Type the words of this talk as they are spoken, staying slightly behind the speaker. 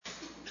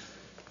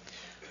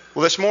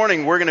Well, this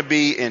morning we're going to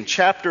be in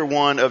chapter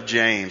 1 of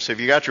James. So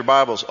if you got your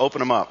Bibles, open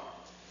them up.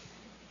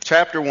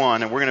 Chapter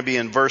 1, and we're going to be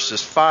in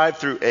verses 5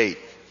 through 8.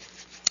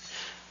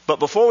 But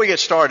before we get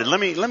started, let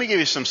me give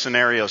you some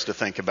scenarios to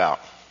think about.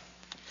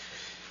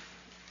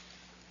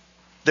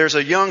 There's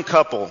a young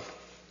couple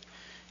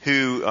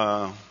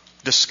who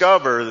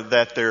discover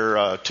that their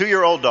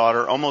 2-year-old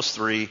daughter, almost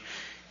 3,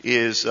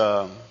 is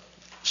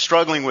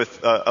struggling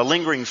with a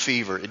lingering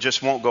fever. It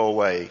just won't go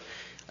away.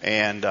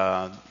 And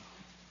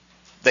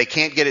they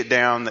can't get it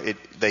down.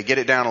 They get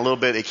it down a little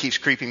bit. It keeps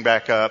creeping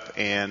back up,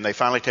 and they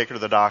finally take her to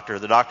the doctor.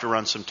 The doctor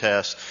runs some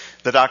tests.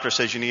 The doctor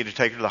says you need to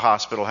take her to the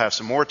hospital, have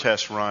some more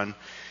tests run.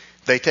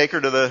 They take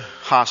her to the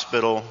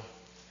hospital,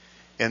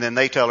 and then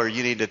they tell her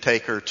you need to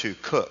take her to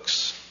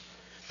Cook's.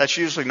 That's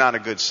usually not a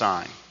good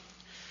sign.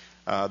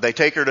 They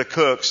take her to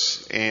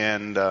Cook's,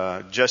 and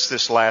just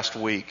this last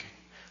week,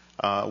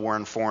 we're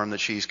informed that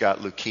she's got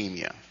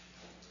leukemia.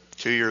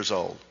 2 years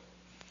old.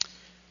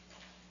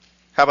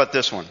 How about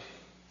this one?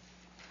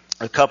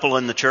 A couple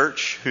in the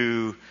church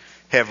who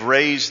have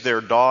raised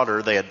their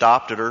daughter, they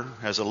adopted her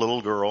as a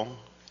little girl,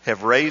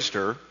 have raised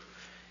her,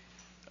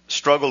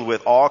 struggled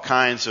with all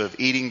kinds of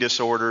eating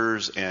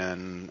disorders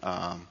and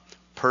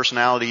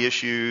personality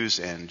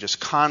issues and just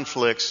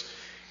conflicts.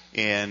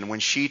 And when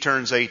she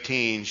turns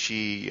 18,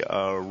 she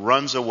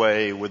runs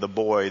away with a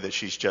boy that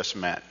she's just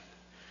met.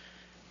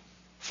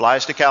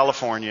 Flies to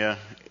California,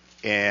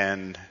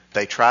 and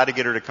they try to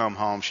get her to come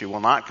home. She will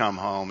not come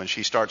home, and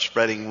she starts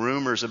spreading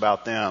rumors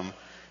about them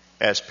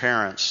as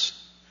parents,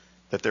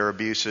 that they're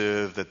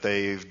abusive, that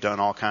they've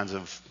done all kinds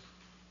of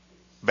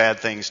bad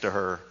things to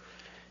her,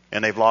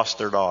 and they've lost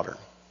their daughter.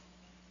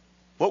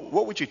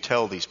 What would you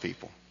tell these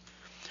people?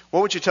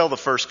 What would you tell the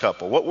first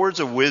couple? What words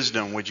of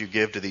wisdom would you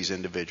give to these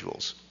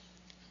individuals?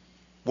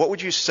 What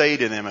would you say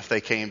to them if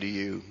they came to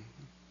you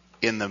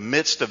in the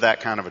midst of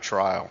that kind of a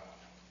trial?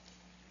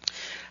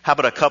 How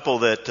about a couple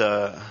that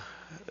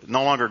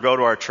no longer go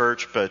to our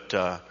church, but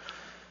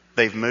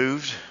they've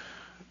moved?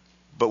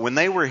 But when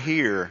they were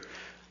here,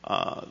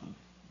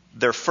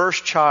 their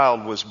first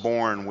child was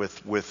born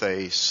with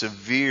a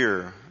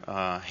severe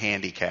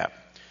handicap,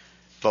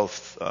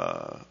 both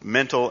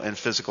mental and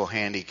physical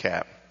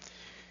handicap.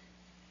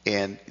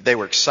 And they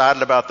were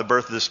excited about the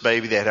birth of this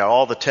baby. They had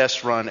all the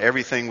tests run.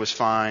 Everything was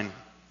fine.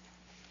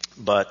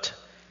 But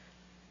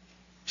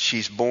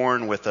she's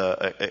born with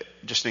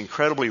just an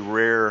incredibly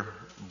rare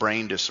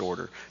brain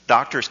disorder.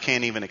 Doctors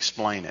can't even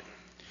explain it.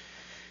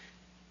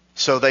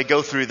 So they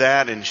go through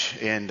that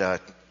and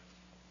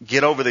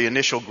get over the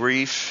initial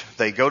grief.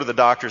 They go to the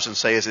doctors and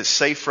say, is it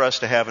safe for us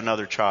to have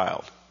another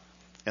child?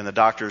 And the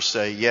doctors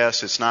say,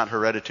 yes, it's not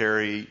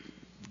hereditary.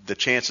 The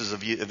chances of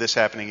this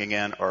happening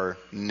again are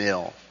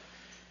nil.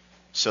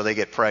 So they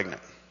get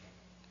pregnant.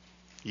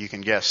 You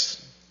can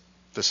guess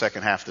the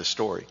second half of the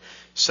story.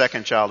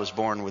 Second child is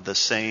born with the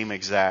same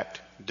exact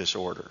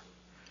disorder.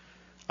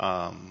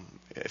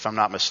 If I'm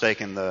not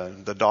mistaken,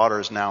 the daughter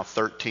is now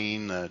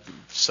 13. The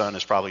son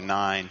is probably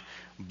 9.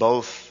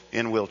 Both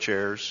in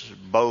wheelchairs.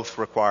 Both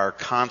require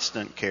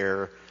constant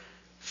care,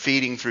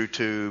 feeding through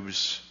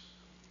tubes.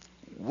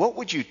 What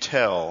would you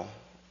tell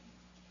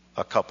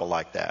a couple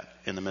like that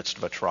in the midst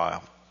of a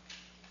trial?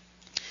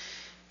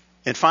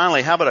 And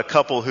finally, how about a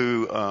couple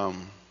who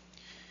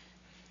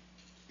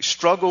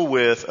struggle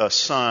with a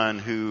son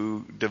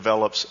who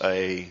develops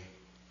an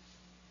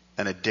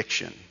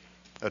addiction,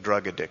 a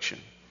drug addiction,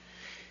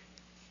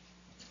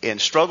 and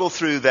struggle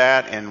through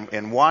that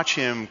and watch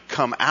him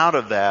come out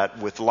of that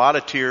with a lot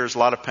of tears, a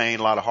lot of pain,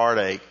 a lot of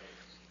heartache.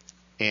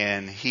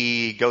 And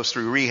he goes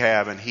through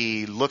rehab, and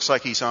he looks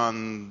like he's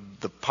on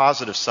the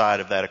positive side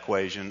of that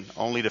equation,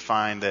 only to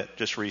find that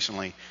just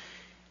recently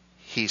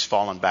he's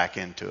fallen back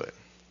into it.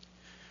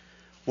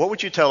 What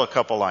would you tell a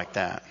couple like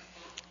that?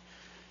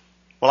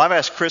 Well, I've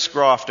asked Chris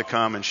Groff to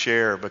come and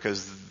share,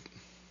 because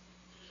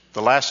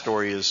the last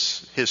story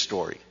is his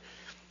story.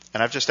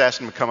 And I've just asked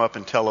him to come up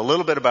and tell a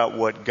little bit about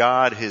what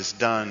God has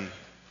done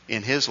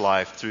in his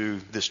life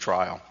through this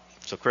trial.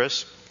 So,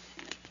 Chris?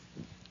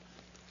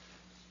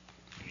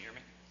 Can you hear me?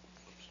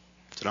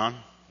 Is it on?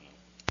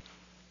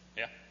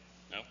 Yeah?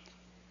 No?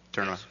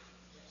 Turn on.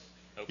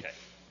 Okay.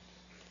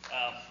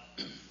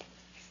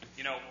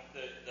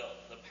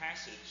 The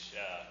passage,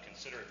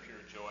 consider it pure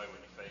joy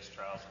when you face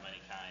trials of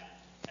any kind,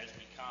 has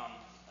become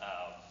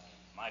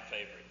my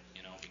favorite,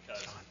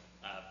 because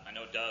I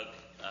know Doug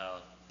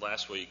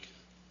last week.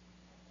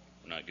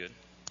 We're not good.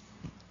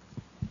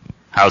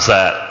 How's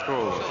that?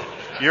 Cool.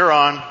 You're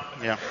on.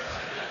 Yeah.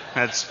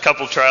 That's a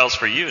couple trials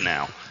for you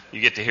now.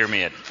 You get to hear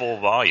me at full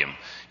volume.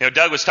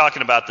 Doug was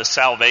talking about the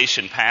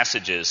salvation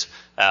passages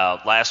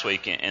last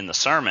week in the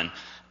sermon,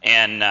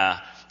 and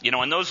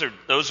and those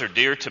are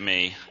dear to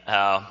me.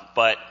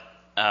 But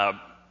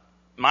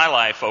my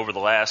life over the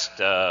last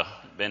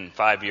been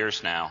 5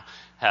 years now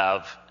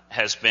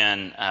has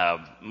been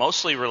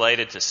mostly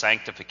related to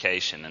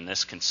sanctification, and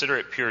this consider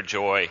it pure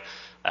joy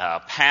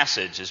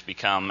passage has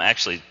become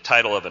actually the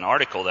title of an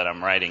article that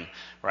I'm writing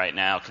right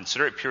now.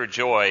 Consider it pure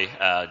joy,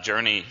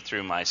 journey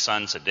through my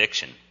son's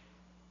addiction.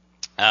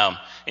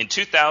 In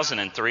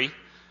 2003,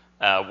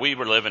 we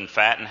were living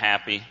fat and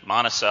happy,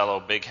 Monticello,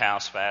 big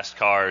house, fast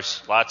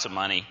cars, lots of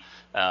money,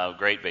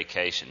 great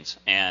vacations.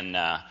 And,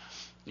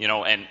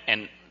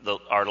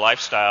 our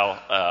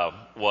lifestyle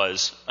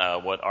was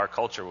what our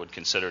culture would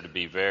consider to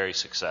be very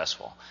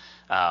successful.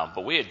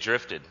 But we had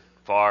drifted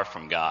far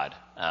from God.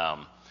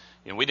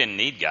 We didn't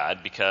need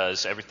God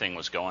because everything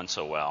was going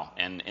so well.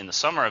 And in the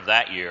summer of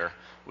that year,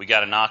 we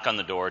got a knock on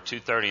the door,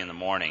 2:30 in the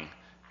morning,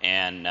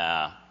 and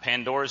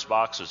Pandora's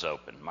box was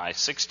open. My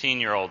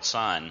 16-year-old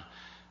son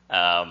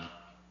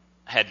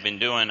had been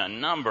doing a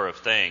number of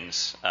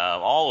things,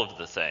 all of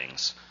the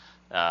things,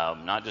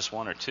 not just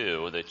one or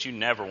two, that you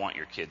never want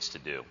your kids to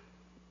do.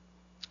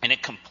 And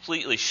it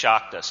completely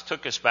shocked us,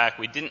 took us back.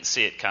 We didn't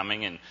see it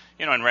coming. And,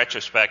 in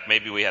retrospect,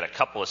 maybe we had a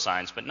couple of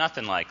signs, but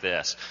nothing like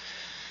this.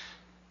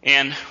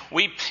 And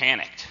we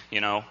panicked,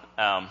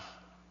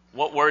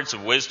 What words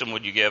of wisdom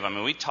would you give? I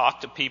mean, we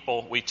talked to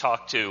people, we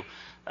talked to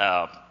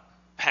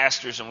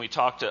pastors, and we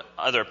talked to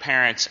other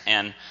parents,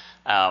 and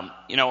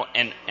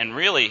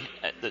really,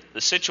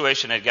 the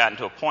situation had gotten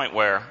to a point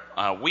where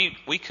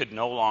we could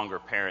no longer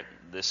parent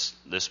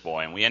this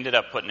boy, and we ended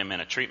up putting him in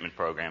a treatment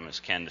program, as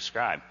Ken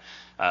described.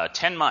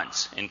 10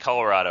 months in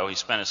Colorado. He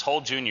spent his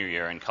whole junior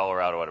year in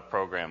Colorado at a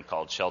program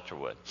called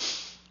Shelterwood.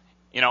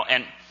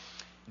 And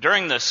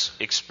during this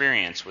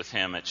experience with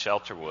him at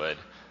Shelterwood,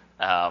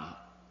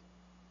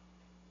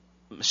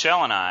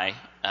 Michelle and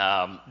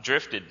I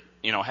drifted,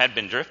 had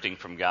been drifting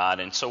from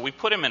God, and so we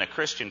put him in a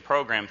Christian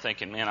program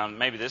thinking,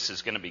 maybe this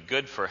is going to be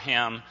good for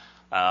him.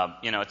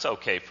 It's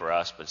okay for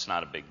us, but it's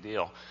not a big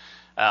deal.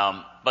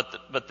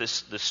 But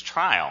this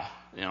trial,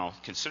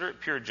 consider it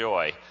pure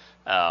joy,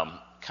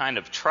 kind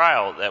of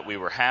trial that we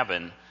were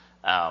having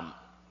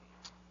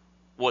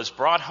was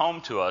brought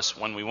home to us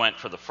when we went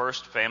for the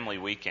first family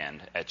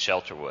weekend at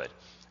Shelterwood.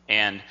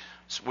 And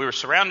we were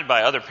surrounded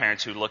by other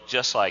parents who looked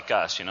just like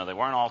us. They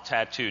weren't all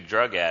tattooed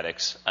drug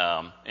addicts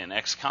and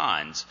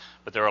ex-cons,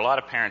 but there were a lot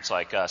of parents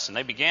like us. And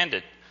they began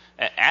to,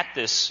 at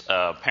this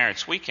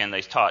parents' weekend,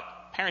 they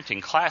taught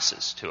parenting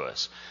classes to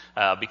us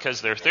because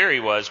their theory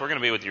was, we're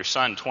going to be with your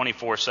son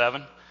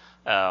 24/7,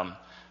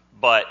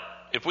 but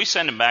if we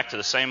send him back to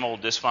the same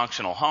old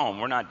dysfunctional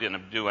home, we're not going to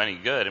do any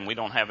good, and we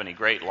don't have any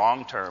great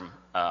long-term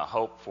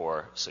hope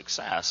for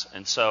success.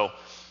 And so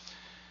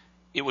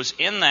it was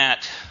in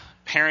that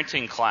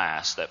parenting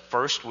class, that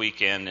first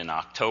weekend in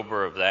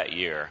October of that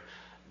year,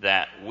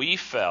 that we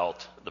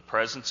felt the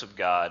presence of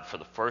God for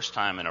the first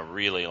time in a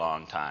really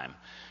long time.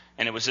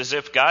 And it was as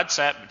if God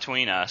sat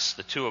between us,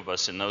 the two of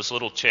us, in those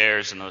little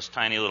chairs and those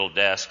tiny little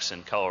desks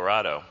in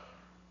Colorado,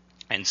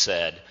 and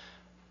said,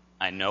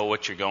 I know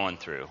what you're going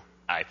through.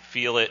 I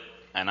feel it,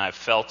 and I've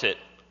felt it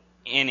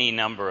any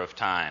number of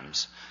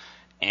times.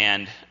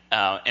 And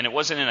it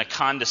wasn't in a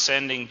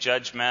condescending,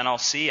 judgmental,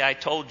 see, I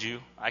told you,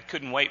 I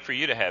couldn't wait for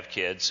you to have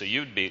kids, so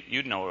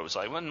you'd know what it was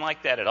like. It wasn't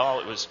like that at all.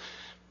 It was,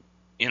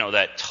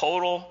 that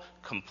total,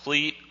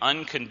 complete,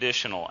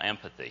 unconditional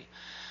empathy.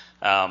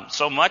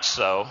 So much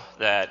so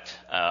that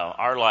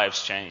our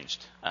lives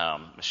changed.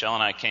 Michelle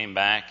and I came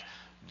back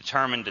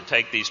determined to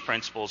take these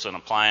principles and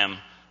apply them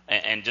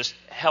and just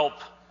help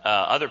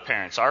other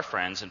parents, our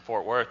friends in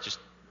Fort Worth, just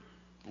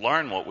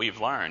learn what we've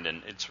learned.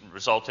 And it's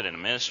resulted in a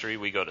ministry.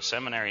 We go to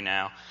seminary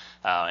now,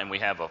 and we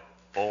have a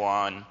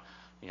full-on,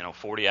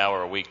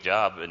 40-hour-a-week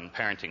job in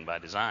parenting by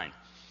design.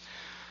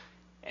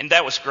 And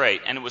that was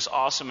great, and it was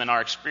awesome. And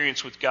our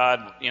experience with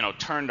God,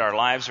 turned our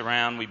lives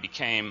around. We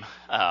became,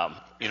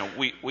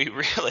 we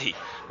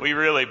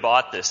really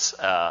bought this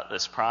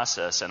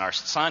process, and our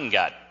son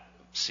got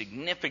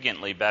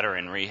significantly better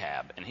in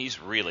rehab, and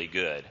he's really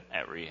good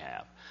at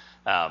rehab.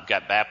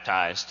 Got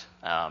baptized,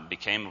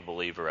 became a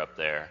believer up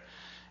there,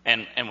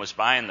 and was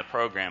buying the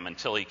program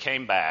until he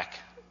came back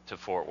to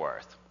Fort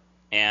Worth,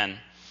 and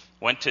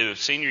went to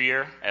senior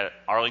year at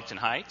Arlington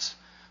Heights,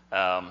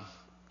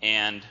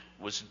 and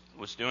was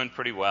doing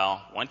pretty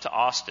well. Went to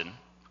Austin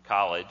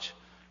College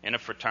in a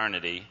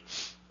fraternity.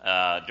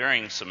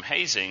 During some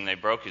hazing, they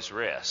broke his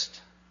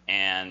wrist,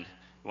 and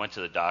went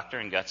to the doctor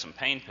and got some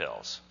pain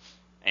pills,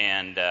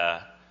 and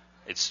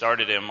it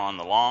started him on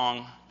the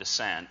long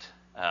descent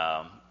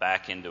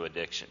back into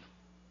addiction.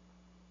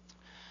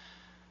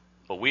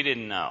 But we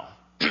didn't know,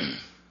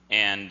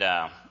 and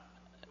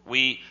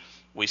we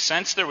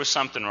sensed there was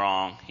something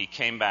wrong. He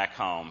came back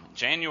home.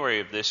 January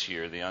of this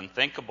year, the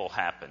unthinkable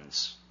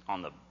happens.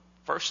 On the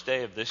first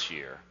day of this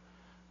year,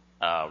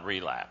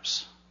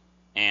 relapse.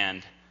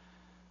 And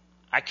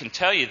I can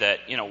tell you that,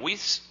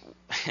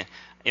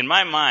 in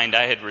my mind,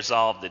 I had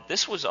resolved that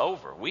this was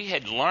over. We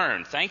had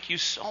learned. Thank you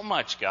so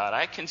much, God.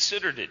 I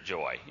considered it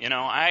joy.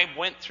 I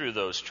went through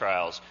those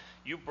trials.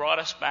 You brought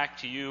us back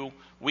to you.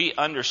 We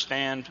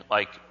understand,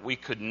 like we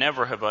could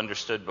never have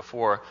understood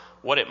before,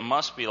 what it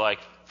must be like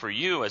for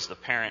you as the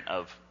parent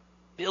of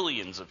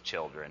billions of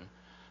children,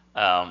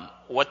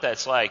 what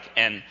that's like.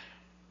 And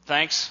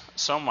thanks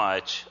so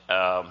much,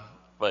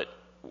 but,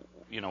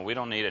 we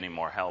don't need any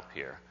more help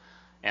here.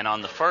 And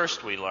on the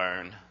first, we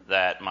learned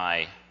that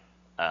my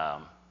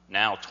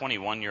now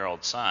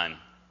 21-year-old son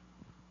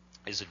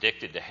is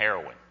addicted to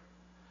heroin.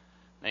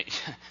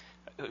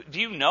 Do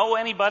you know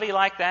anybody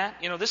like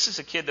that? This is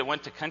a kid that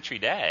went to Country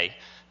Day,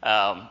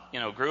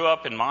 grew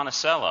up in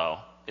Monticello,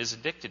 is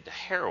addicted to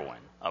heroin,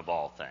 of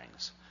all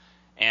things.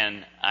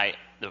 And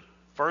the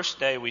first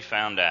day we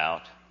found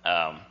out,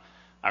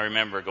 I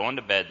remember going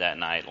to bed that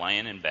night,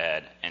 laying in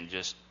bed, and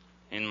just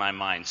in my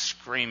mind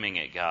screaming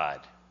at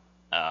God,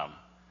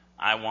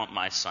 I want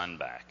my son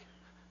back.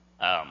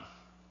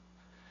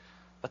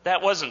 But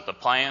that wasn't the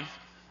plan.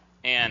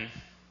 And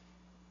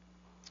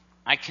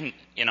I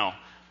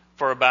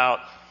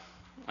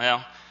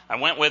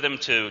went with him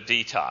to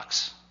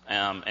detox.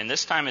 And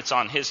this time it's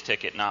on his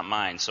ticket, not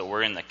mine. So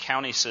we're in the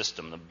county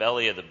system, the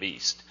belly of the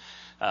beast.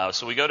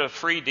 So we go to a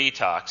free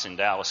detox in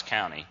Dallas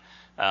County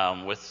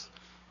with,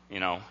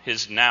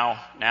 his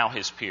now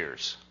his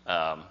peers,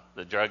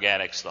 the drug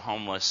addicts, the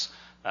homeless.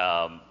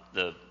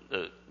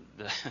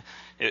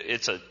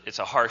 It's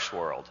a harsh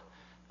world.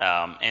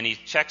 And he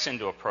checks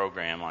into a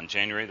program on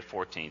January the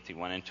 14th. He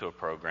went into a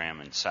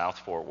program in South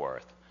Fort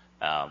Worth,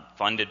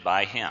 funded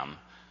by him.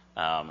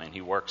 And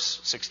he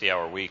works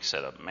 60-hour weeks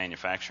at a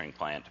manufacturing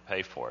plant to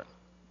pay for it.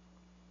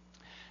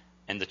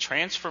 And the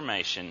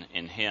transformation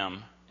in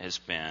him has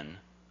been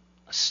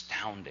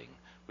astounding.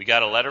 We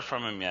got a letter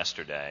from him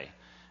yesterday,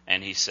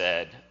 and he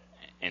said,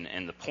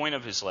 and the point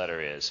of his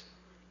letter is,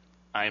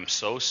 I am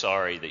so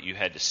sorry that you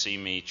had to see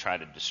me try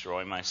to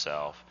destroy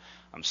myself.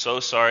 I'm so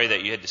sorry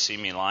that you had to see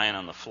me lying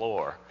on the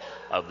floor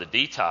of the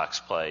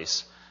detox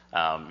place,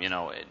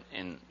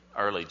 in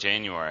early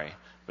January.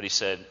 But he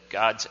said,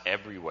 God's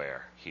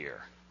everywhere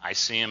here. I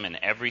see him in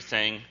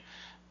everything,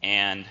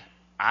 and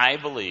I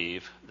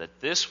believe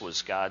that this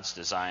was God's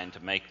design to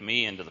make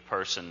me into the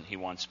person he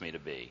wants me to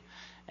be.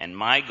 And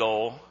my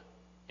goal,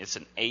 it's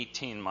an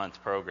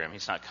 18-month program.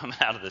 He's not coming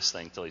out of this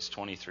thing till he's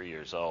 23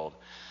 years old.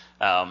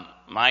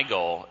 My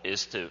goal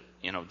is to,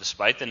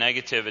 despite the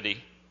negativity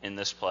in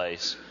this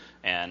place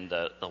and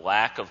the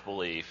lack of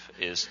belief,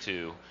 is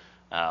to,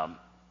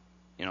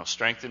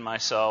 strengthen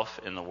myself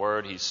in the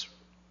Word. He's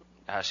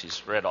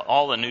read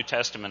all the New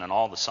Testament and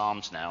all the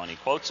Psalms now, and he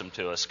quotes them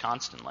to us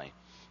constantly,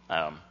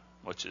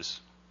 which is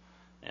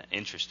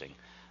interesting.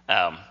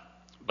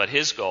 But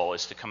his goal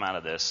is to come out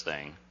of this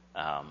thing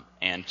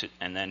and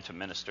then to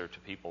minister to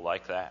people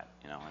like that,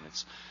 and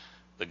it's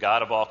the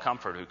God of all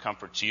comfort who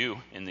comforts you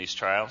in these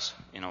trials,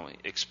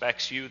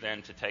 expects you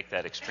then to take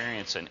that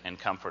experience and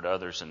comfort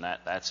others, and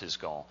that's his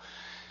goal.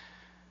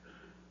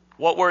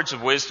 What words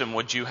of wisdom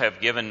would you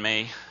have given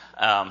me?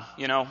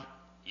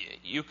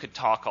 You could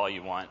talk all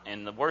you want,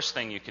 and the worst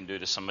thing you can do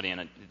to somebody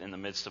in the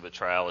midst of a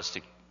trial is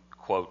to,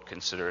 quote,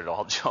 consider it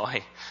all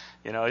joy.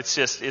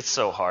 It's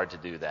so hard to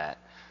do that.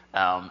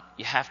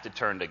 You have to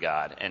turn to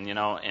God. And,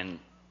 and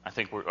I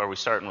think, are we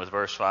starting with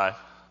verse 5?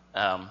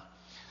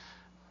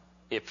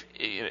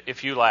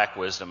 If you lack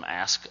wisdom,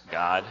 ask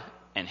God,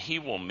 and he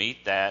will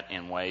meet that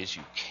in ways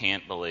you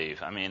can't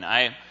believe. I mean,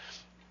 I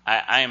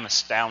am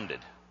astounded.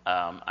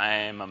 I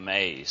am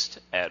amazed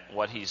at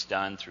what he's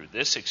done through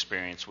this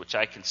experience, which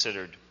I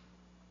considered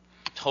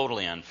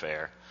totally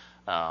unfair,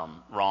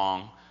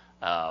 wrong,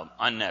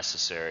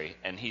 unnecessary,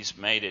 and he's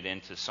made it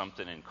into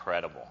something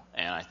incredible.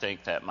 And I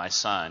think that my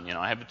son,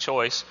 I have a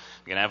choice.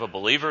 I'm going to have a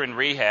believer in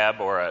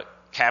rehab or a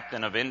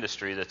captain of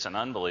industry that's an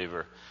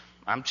unbeliever.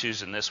 I'm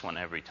choosing this one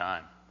every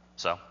time.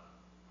 So.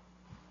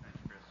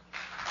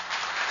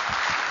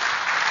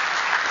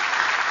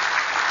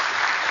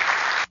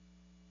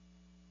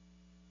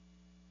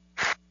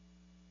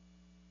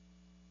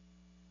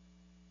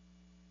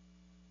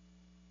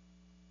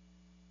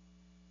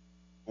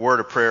 Word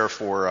of prayer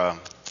for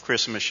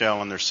Chris and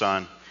Michelle and their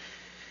son.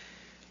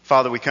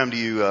 Father, we come to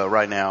you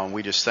right now, and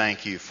we just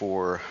thank you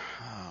for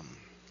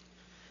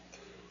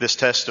this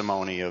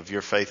testimony of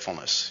your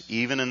faithfulness,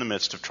 even in the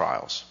midst of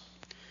trials.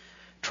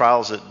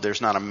 Trials that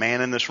there's not a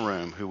man in this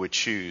room who would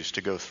choose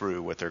to go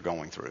through what they're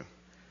going through.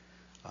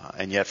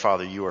 And yet,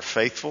 Father, you are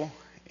faithful,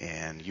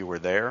 and you are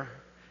there,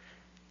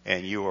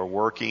 and you are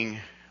working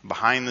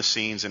behind the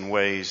scenes in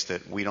ways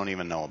that we don't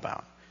even know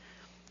about.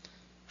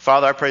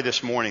 Father, I pray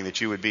this morning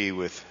that you would be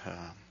with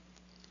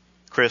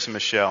Chris and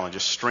Michelle and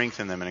just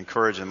strengthen them and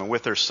encourage them, and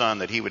with their son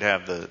that he would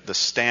have the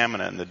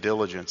stamina and the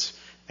diligence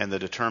and the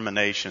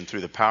determination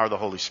through the power of the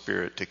Holy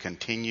Spirit to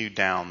continue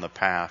down the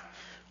path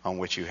on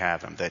which you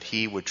have him, that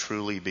he would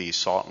truly be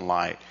salt and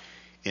light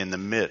in the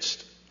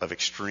midst of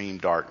extreme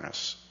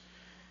darkness.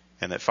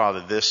 And that,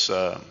 Father,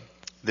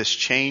 this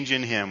change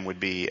in him would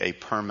be a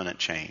permanent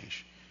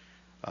change,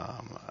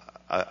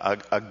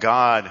 a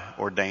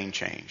God-ordained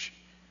change,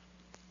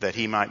 that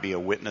he might be a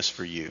witness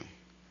for you.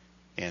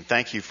 And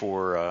thank you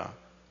for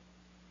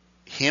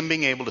him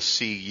being able to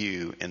see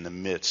you in the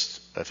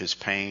midst of his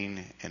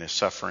pain and his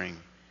suffering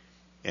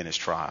and his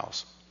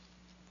trials.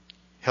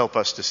 Help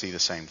us to see the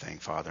same thing,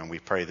 Father, and we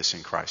pray this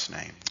in Christ's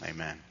name.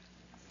 Amen.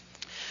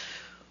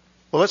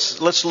 Well,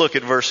 let's look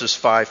at verses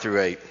 5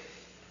 through 8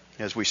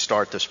 as we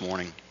start this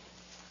morning.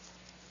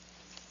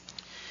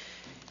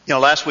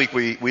 Last week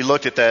we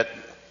looked at that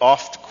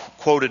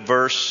oft-quoted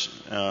verse.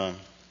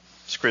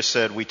 As Chris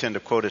said, we tend to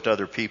quote it to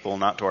other people,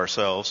 not to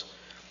ourselves.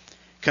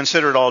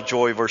 Consider it all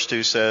joy, verse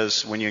 2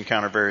 says, when you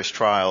encounter various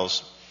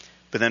trials.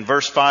 But then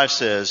verse 5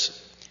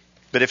 says,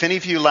 but if any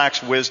of you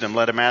lacks wisdom,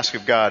 let him ask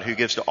of God, who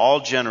gives to all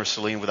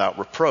generously and without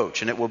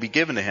reproach, and it will be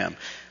given to him.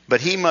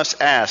 But he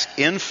must ask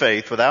in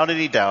faith without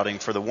any doubting,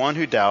 for the one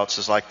who doubts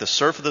is like the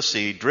surf of the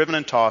sea, driven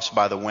and tossed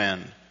by the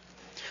wind.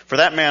 For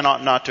that man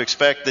ought not to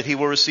expect that he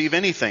will receive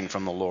anything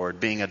from the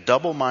Lord, being a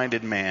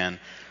double-minded man,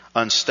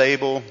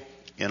 unstable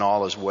in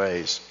all his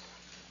ways.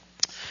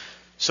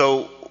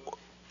 So,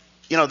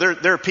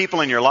 there are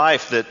people in your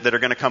life that are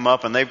going to come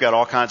up and they've got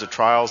all kinds of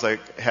trials. They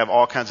have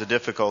all kinds of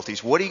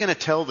difficulties. What are you going to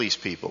tell these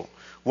people?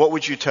 What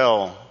would you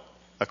tell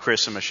a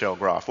Chris and Michelle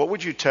Groff? What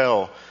would you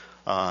tell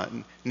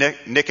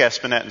Nick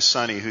Espinette and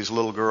Sonny, whose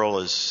little girl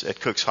is at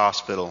Cook's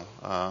Hospital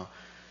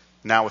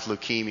now with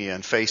leukemia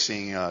and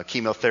facing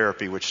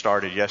chemotherapy, which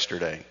started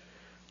yesterday?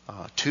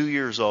 2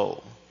 years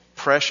old,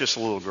 precious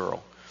little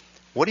girl.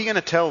 What are you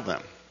going to tell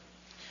them?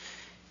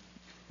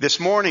 This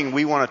morning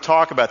we want to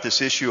talk about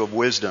this issue of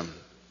wisdom.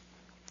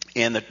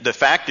 And the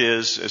fact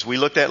is, as we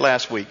looked at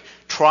last week,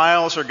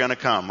 trials are going to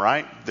come,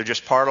 right? They're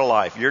just part of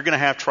life. You're going to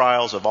have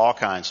trials of all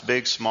kinds,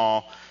 big,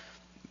 small,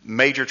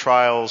 major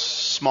trials,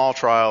 small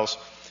trials.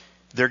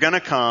 They're going to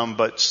come,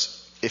 but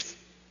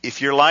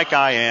if you're like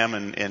I am,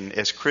 and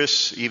as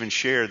Chris even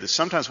shared, that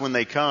sometimes when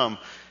they come,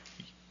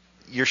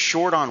 you're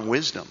short on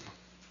wisdom.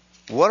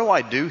 What do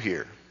I do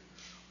here?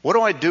 What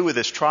do I do with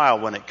this trial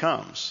when it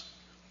comes?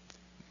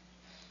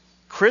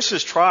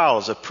 Chris's trial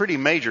is a pretty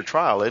major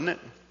trial, isn't it?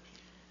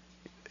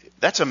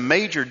 That's a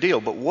major deal.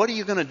 But what are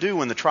you going to do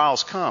when the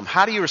trials come?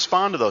 How do you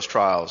respond to those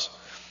trials?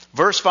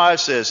 Verse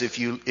 5 says,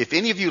 if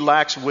any of you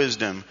lacks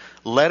wisdom,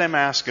 let him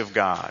ask of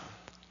God.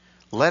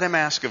 Let him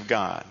ask of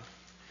God.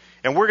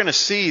 And we're going to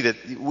see that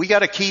we got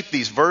to keep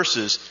these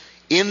verses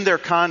in their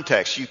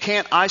context. You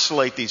can't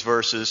isolate these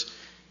verses,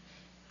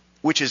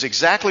 which is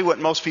exactly what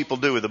most people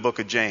do with the book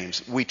of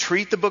James. We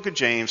treat the book of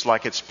James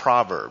like it's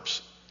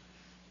Proverbs.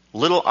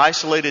 Little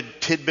isolated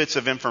tidbits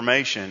of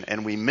information,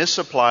 and we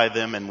misapply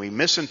them and we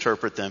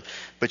misinterpret them.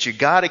 But you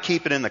got to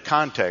keep it in the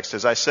context.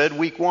 As I said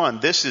week 1,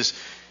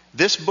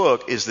 this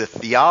book is the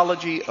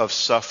theology of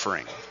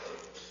suffering.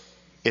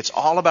 It's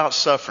all about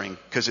suffering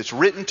because it's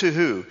written to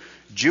who?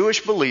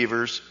 Jewish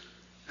believers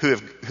who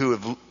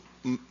have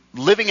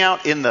living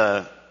out in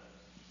the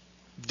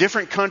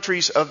different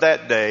countries of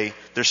that day.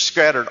 They're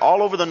scattered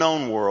all over the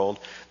known world.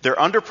 They're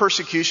under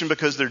persecution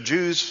because they're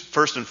Jews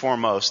first and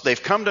foremost.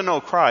 They've come to know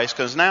Christ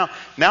because now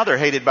they're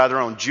hated by their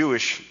own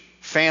Jewish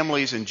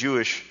families and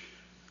Jewish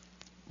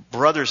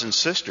brothers and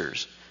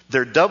sisters.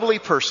 They're doubly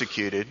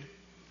persecuted.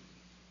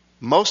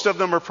 Most of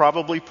them are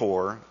probably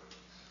poor.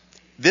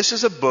 This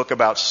is a book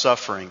about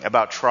suffering,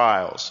 about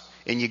trials.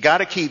 And you got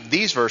to keep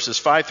these verses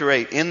 5 through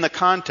 8 in the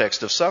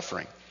context of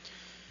suffering.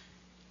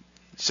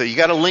 So you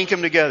got to link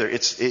them together.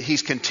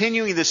 He's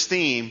continuing this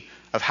theme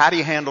of how do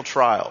you handle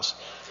trials.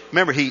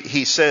 Remember,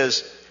 he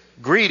says,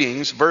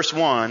 greetings, verse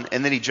 1,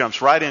 and then he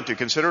jumps right into,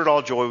 consider it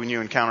all joy when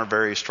you encounter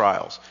various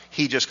trials.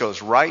 He just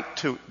goes right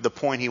to the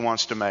point he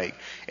wants to make.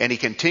 And he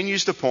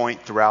continues the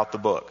point throughout the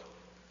book.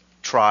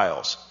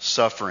 Trials,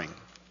 suffering.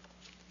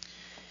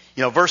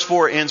 Verse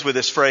 4 ends with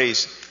this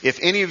phrase, if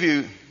any of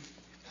you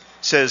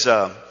says,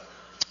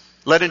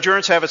 let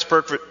endurance have its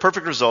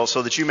perfect result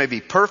so that you may be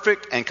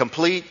perfect and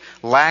complete,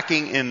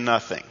 lacking in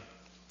nothing.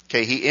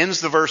 Okay, he ends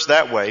the verse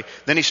that way.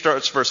 Then he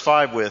starts verse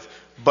 5 with,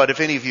 but if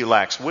any of you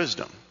lacks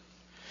wisdom.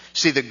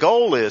 See, the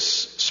goal is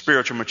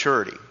spiritual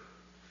maturity.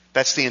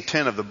 That's the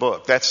intent of the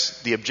book.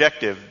 That's the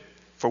objective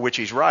for which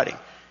he's writing.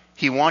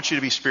 He wants you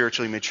to be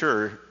spiritually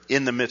mature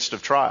in the midst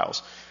of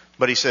trials.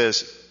 But he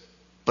says,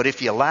 but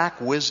if you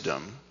lack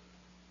wisdom,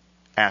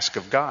 ask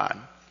of God.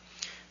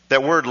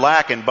 That word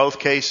lack in both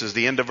cases,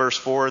 the end of verse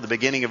 4, the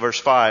beginning of verse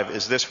 5,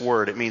 is this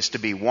word. It means to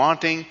be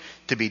wanting,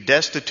 to be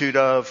destitute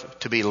of,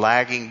 to be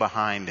lagging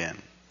behind in.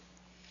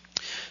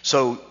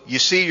 So you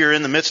see you're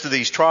in the midst of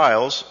these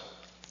trials.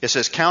 It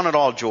says, count it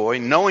all joy,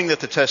 knowing that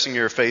the testing of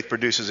your faith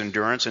produces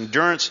endurance.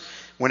 Endurance,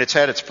 when it's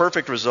had its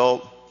perfect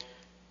result,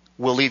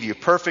 will leave you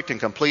perfect and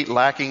complete,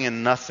 lacking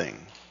in nothing.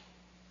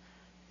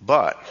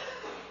 But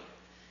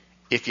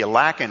if you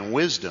lack in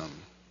wisdom,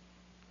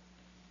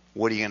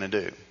 what are you going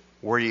to do?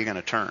 Where are you going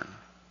to turn?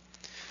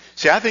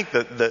 See, I think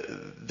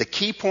the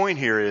key point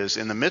here is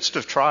in the midst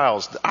of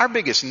trials, our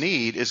biggest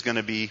need is going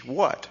to be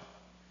what?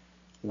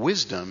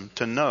 Wisdom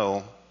to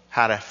know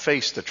how to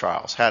face the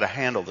trials, how to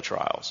handle the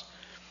trials.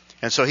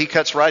 And so he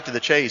cuts right to the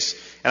chase,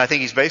 and I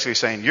think he's basically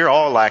saying, you're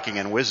all lacking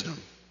in wisdom.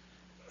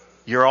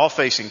 You're all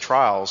facing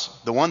trials.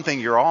 The one thing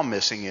you're all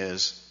missing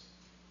is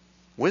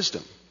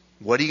wisdom.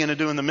 What are you going to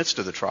do in the midst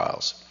of the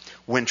trials?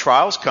 When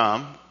trials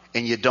come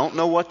and you don't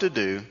know what to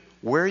do,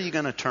 where are you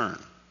going to turn?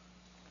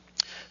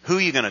 Who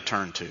are you going to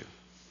turn to?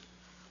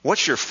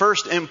 What's your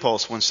first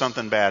impulse when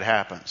something bad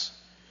happens?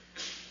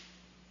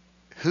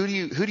 Who do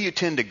you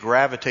tend to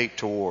gravitate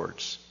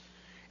towards?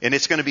 And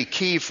it's going to be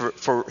key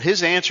for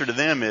his answer to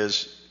them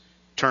is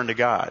turn to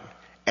God.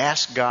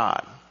 Ask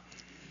God.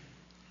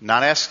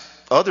 Not ask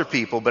other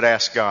people, but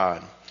ask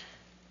God.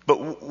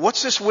 But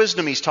what's this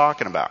wisdom he's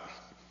talking about?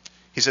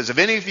 He says, if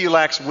any of you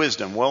lacks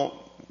wisdom, well,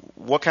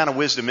 what kind of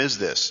wisdom is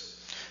this?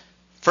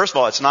 First of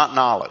all, it's not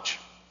knowledge.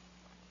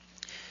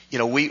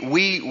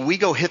 We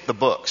go hit the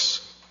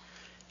books.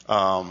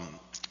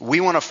 We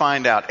want to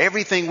find out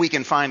everything we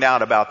can find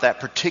out about that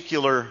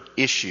particular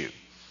issue.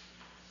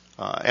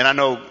 And I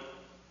know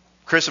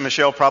Chris and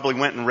Michelle probably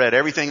went and read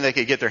everything they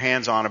could get their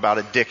hands on about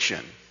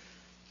addiction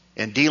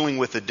and dealing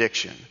with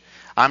addiction.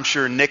 I'm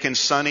sure Nick and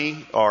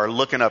Sonny are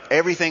looking up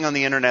everything on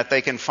the internet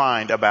they can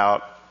find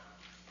about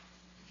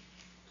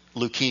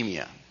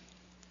leukemia.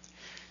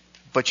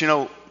 But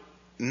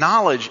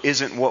knowledge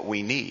isn't what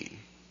we need.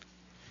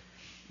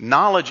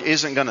 Knowledge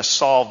isn't going to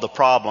solve the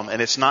problem,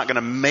 and it's not going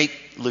to make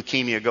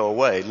leukemia go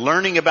away.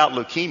 Learning about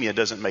leukemia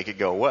doesn't make it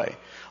go away.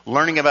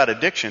 Learning about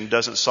addiction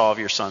doesn't solve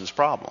your son's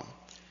problem.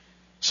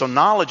 So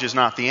knowledge is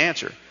not the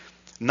answer.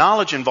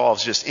 Knowledge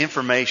involves just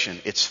information.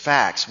 It's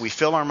facts. We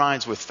fill our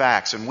minds with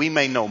facts, and we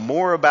may know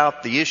more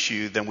about the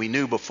issue than we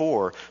knew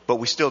before, but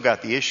we still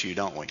got the issue,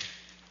 don't we?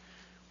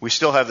 We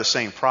still have the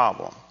same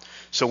problem.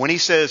 So when he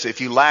says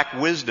if you lack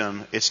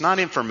wisdom, it's not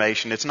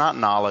information, it's not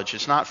knowledge,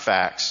 it's not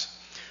facts.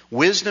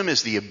 Wisdom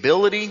is the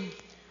ability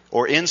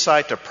or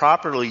insight to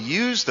properly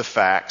use the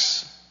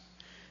facts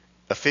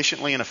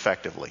efficiently and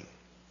effectively.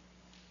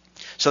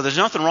 So there's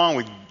nothing wrong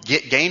with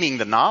gaining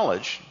the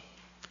knowledge,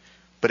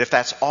 but if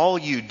that's all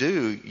you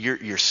do,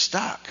 you're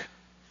stuck.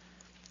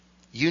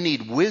 You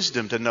need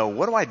wisdom to know,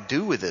 what do I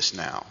do with this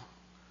now?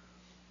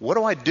 What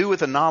do I do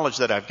with the knowledge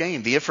that I've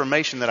gained, the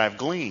information that I've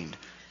gleaned?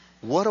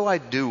 What do I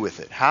do with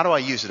it? How do I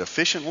use it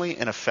efficiently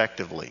and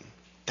effectively?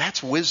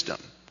 That's wisdom.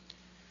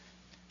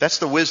 That's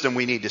the wisdom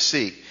we need to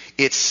seek.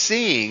 It's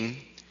seeing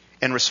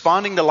and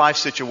responding to life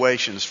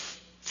situations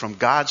from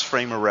God's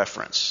frame of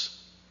reference.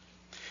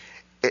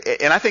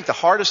 And I think the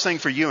hardest thing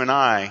for you and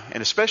I,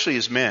 and especially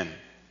as men,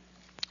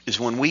 is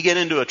when we get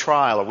into a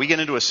trial or we get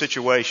into a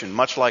situation,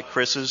 much like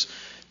Chris's,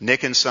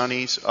 Nick and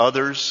Sonny's,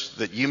 others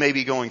that you may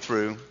be going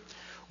through,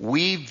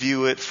 we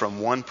view it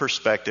from one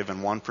perspective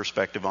and one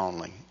perspective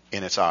only,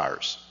 and it's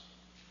ours.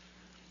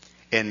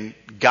 And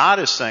God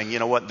is saying, you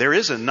know what, there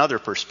is another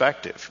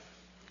perspective.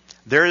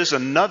 There is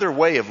another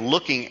way of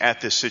looking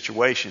at this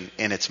situation,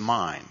 and it's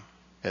mine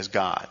as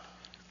God.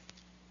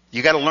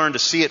 You got to learn to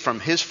see it from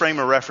His frame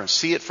of reference,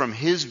 see it from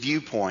His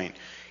viewpoint,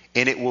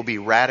 and it will be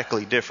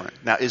radically different.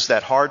 Now, is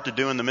that hard to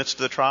do in the midst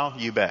of the trial?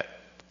 You bet.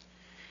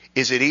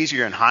 Is it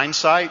easier in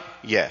hindsight?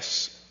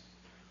 Yes.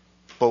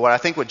 But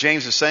what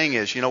James is saying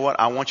is, you know what?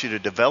 I want you to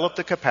develop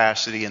the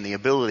capacity and the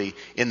ability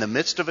in the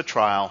midst of a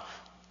trial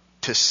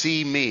to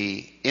see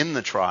me in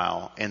the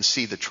trial and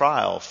see the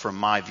trial from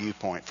my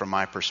viewpoint, from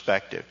my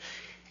perspective.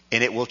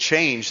 And it will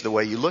change the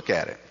way you look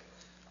at it.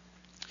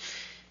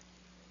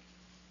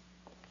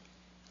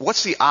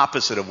 What's the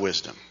opposite of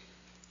wisdom?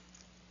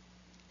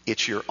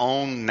 It's your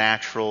own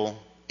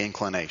natural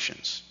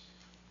inclinations.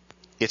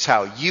 It's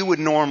how you would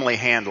normally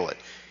handle it.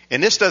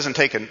 And this doesn't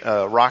take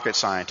a rocket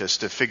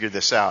scientist to figure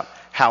this out,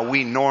 how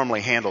we normally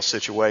handle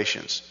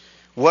situations.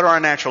 What are our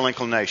natural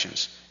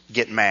inclinations?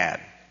 Get mad.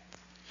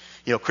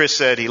 Chris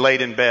said he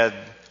laid in bed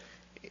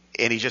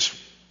and he just,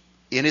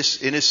 in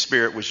his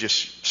spirit, was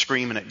just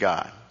screaming at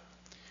God.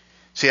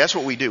 See, that's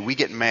what we do. We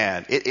get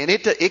mad.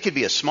 It could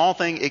be a small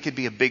thing. It could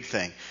be a big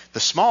thing. The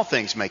small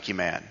things make you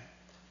mad.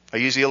 I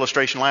used the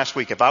illustration last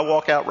week. If I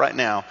walk out right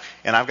now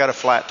and I've got a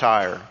flat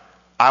tire,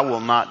 I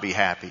will not be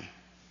happy.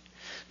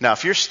 Now,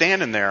 if you're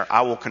standing there,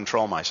 I will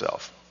control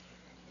myself.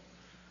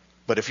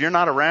 But if you're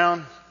not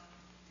around,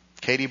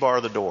 Katie,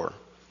 bar the door.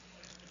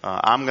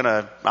 I'm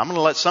gonna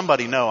let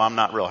somebody know I'm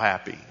not real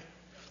happy.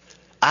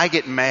 I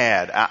get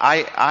mad.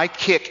 I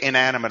kick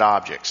inanimate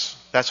objects.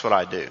 That's what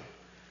I do.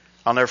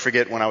 I'll never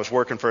forget when I was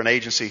working for an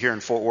agency here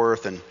in Fort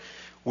Worth, and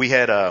we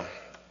had a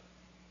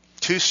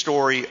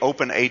 2-story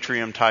open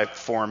atrium type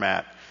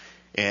format,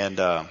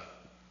 and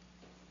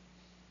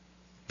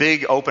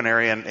big open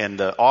area, and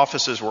the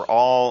offices were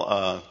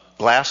all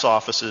glass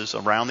offices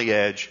around the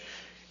edge,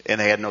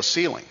 and they had no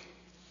ceiling.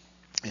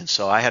 And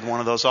so I had one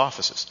of those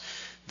offices.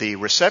 The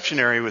reception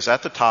area was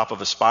at the top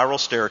of a spiral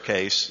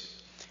staircase,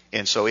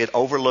 and so it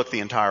overlooked the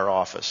entire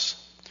office.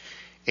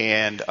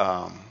 And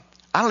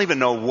I don't even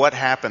know what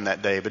happened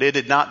that day, but it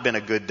had not been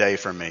a good day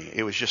for me.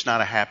 It was just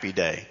not a happy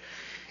day.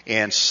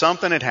 And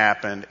something had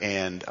happened,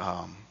 and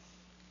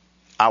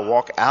I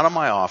walk out of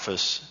my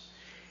office,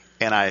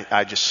 and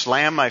I just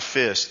slam my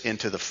fist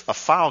into a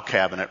file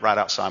cabinet right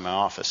outside my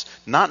office,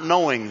 not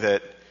knowing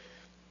that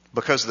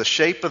because of the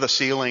shape of the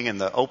ceiling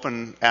and the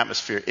open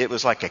atmosphere, it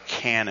was like a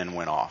cannon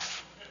went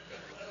off.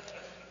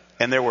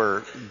 And there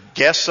were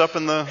guests up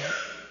in the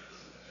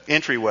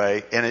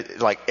entryway, and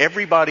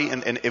everybody,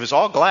 and it was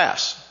all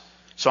glass.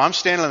 So I'm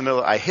standing in the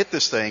middle, I hit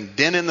this thing,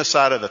 dent in the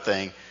side of the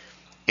thing,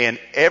 and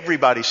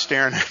everybody's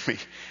staring at me.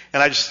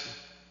 And I just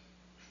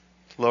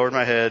lowered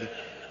my head,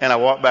 and I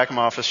walked back in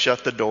my office,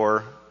 shut the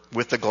door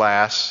with the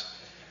glass,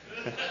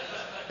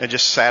 and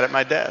just sat at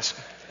my desk.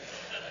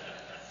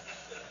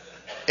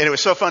 And it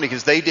was so funny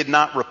because they did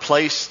not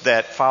replace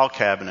that file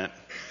cabinet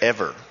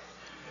ever.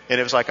 And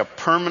it was like a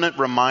permanent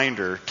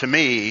reminder to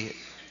me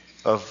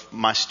of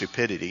my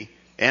stupidity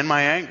and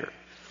my anger.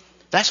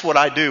 That's what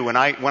I do when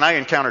I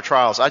encounter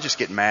trials. I just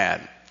get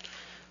mad.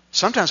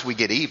 Sometimes we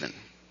get even.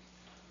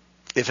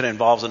 If it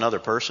involves another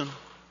person,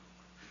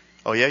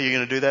 oh yeah, you're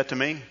going to do that to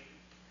me?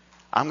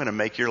 I'm going to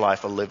make your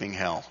life a living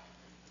hell.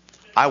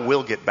 I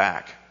will get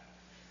back.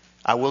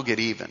 I will get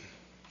even.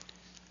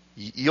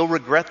 You'll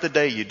regret the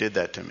day you did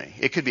that to me.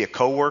 It could be a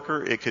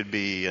coworker. It could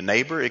be a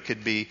neighbor. It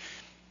could be,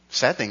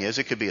 sad thing is,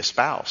 it could be a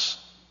spouse.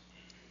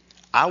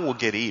 I will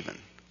get even.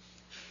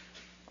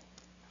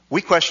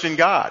 We question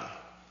God.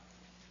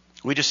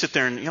 We just sit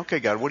there and, okay,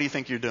 God, what do you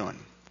think you're doing?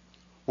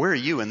 Where are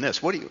you in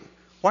this? Why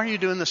are you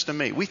doing this to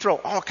me? We throw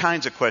all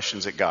kinds of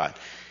questions at God.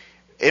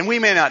 And we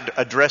may not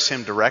address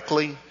Him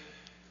directly,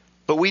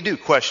 but we do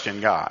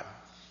question God.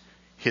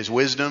 His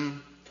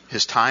wisdom,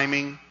 His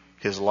timing,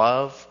 His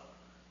love,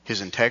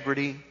 His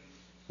integrity.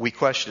 We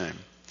question Him.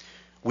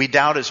 We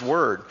doubt His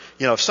word.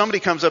 If somebody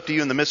comes up to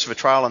you in the midst of a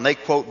trial and they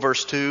quote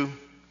verse 2,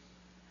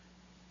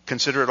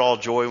 consider it all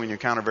joy when you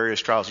encounter various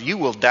trials, you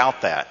will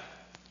doubt that.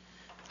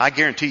 I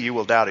guarantee you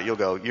will doubt it. You'll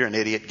go, you're an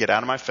idiot. Get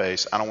out of my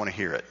face. I don't want to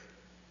hear it.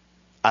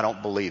 I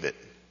don't believe it.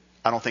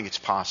 I don't think it's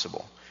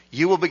possible.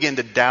 You will begin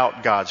to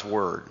doubt God's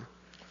word.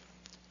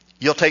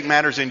 You'll take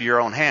matters into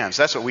your own hands.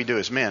 That's what we do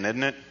as men,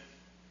 isn't it?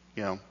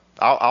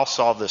 I'll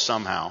solve this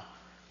somehow.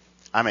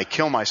 I may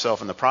kill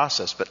myself in the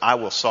process, but I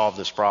will solve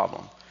this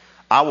problem.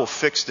 I will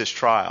fix this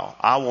trial.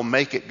 I will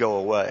make it go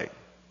away.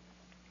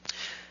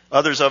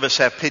 Others of us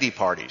have pity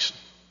parties.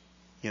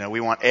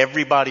 We want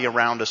everybody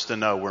around us to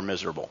know we're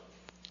miserable.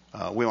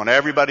 We want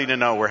everybody to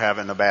know we're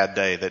having a bad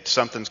day, that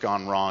something's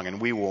gone wrong,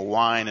 and we will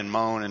whine and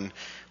moan, and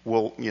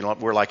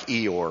we're like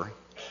Eeyore.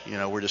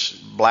 We're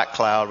just black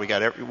cloud.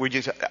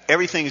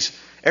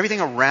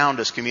 Everything around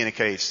us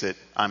communicates that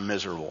I'm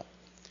miserable.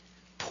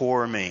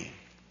 Poor me.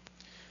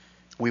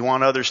 We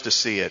want others to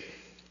see it.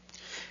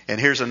 And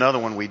here's another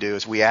one we do,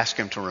 is we ask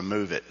Him to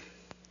remove it.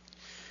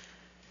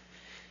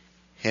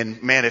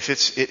 And man, and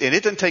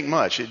it doesn't take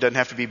much. It doesn't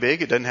have to be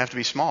big. It doesn't have to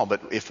be small.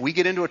 But if we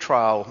get into a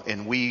trial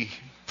and we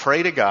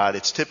pray to God,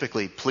 it's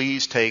typically,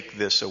 please take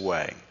this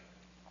away.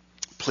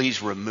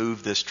 Please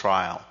remove this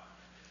trial.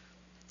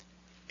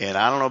 And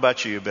I don't know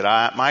about you,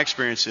 but my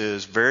experience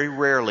is very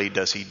rarely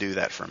does He do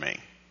that for me.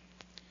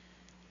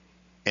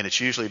 And it's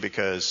usually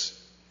because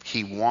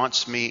He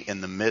wants me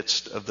in the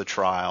midst of the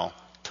trial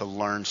to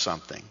learn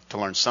something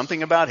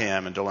about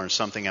Him and to learn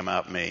something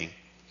about me.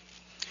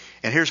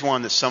 And here's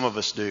one that some of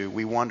us do.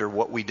 We wonder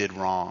what we did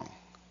wrong.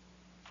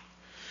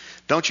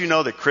 Don't you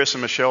know that Chris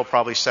and Michelle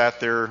probably sat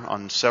there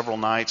on several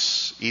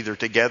nights, either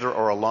together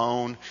or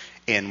alone,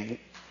 and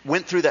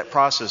went through that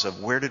process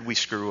of, where did we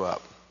screw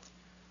up?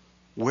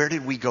 Where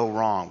did we go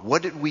wrong?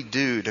 What did we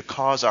do to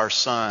cause our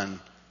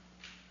son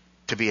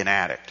to be an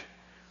addict?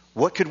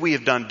 What could we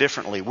have done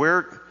differently?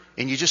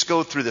 And you just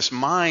go through this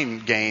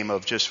mind game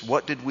of just,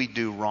 what did we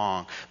do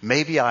wrong?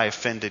 Maybe I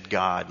offended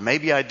God.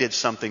 Maybe I did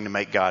something to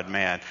make God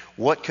mad.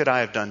 What could I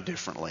have done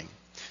differently?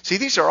 See,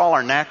 these are all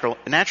our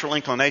natural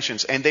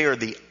inclinations, and they are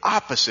the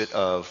opposite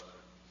of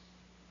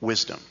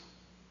wisdom.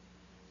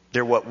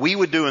 They're what we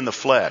would do in the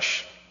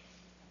flesh.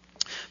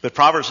 But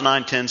Proverbs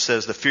 9:10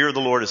 says, the fear of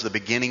the Lord is the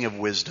beginning of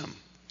wisdom,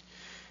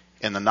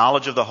 and the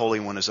knowledge of the Holy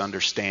One is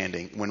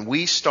understanding. When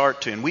we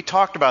start to, and we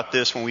talked about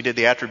this when we did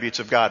the attributes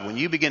of God, when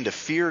you begin to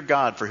fear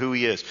God for who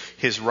He is,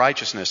 His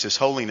righteousness, His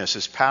holiness,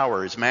 His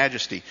power, His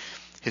majesty,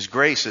 His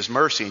grace, His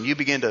mercy, and you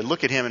begin to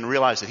look at Him and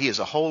realize that He is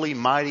a holy,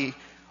 mighty,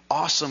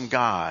 awesome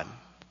God,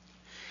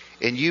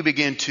 and you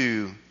begin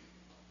to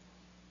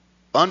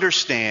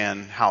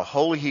understand how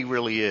holy He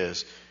really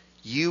is,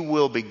 you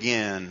will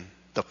begin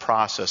the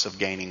process of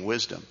gaining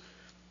wisdom.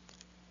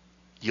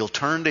 You'll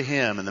turn to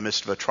Him in the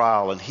midst of a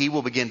trial, and He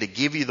will begin to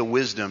give you the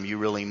wisdom you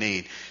really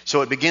need.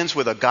 So it begins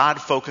with a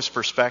God-focused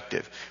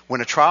perspective.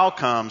 When a trial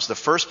comes, the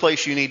first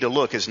place you need to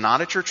look is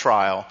not at your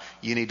trial,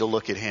 you need to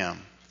look at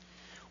Him.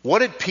 What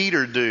did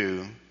Peter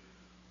do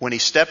when he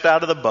stepped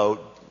out of the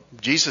boat?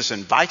 Jesus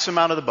invites him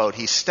out of the boat.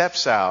 He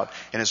steps out,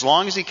 and as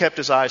long as he kept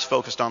his eyes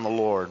focused on the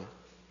Lord,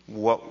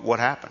 what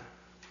happened?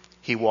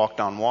 He walked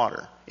on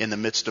water in the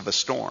midst of a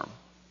storm.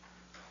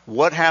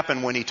 What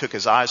happened when he took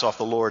his eyes off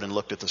the Lord and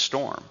looked at the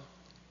storm?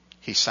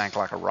 He sank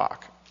like a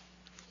rock.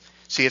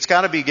 See, it's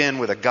got to begin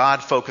with a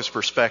God-focused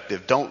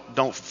perspective.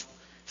 Don't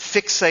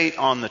fixate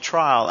on the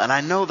trial. And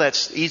I know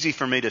that's easy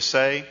for me to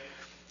say.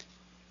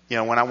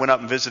 When I went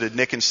up and visited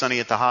Nick and Sonny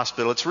at the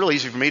hospital, it's real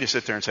easy for me to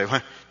sit there and say,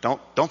 well,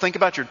 don't think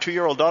about your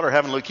 2-year-old daughter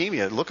having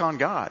leukemia. Look on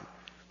God.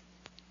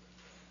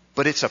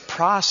 But it's a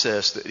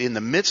process that in the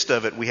midst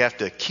of it, we have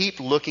to keep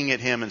looking at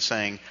Him and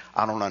saying,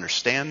 I don't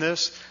understand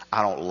this.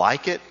 I don't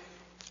like it.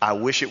 I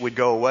wish it would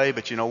go away,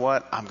 but you know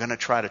what? I'm going to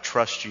try to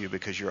trust You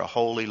because You're a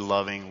holy,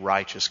 loving,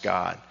 righteous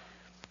God.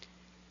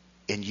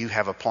 And You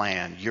have a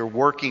plan. You're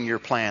working Your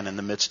plan in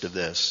the midst of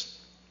this.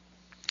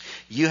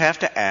 You have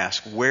to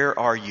ask, where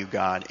are You,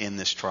 God, in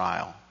this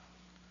trial?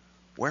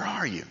 Where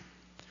are You?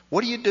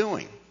 What are You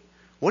doing?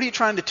 What are You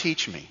trying to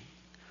teach me?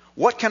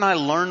 What can I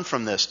learn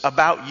from this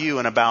about You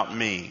and about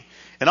me?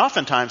 And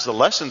oftentimes the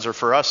lessons are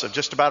for us of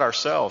just about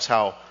ourselves,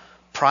 how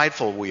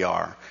prideful we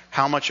are,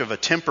 how much of a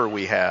temper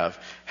we have,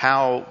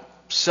 how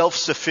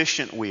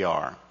self-sufficient we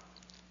are.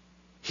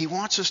 He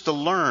wants us to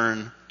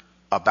learn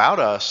about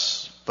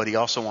us, but he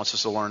also wants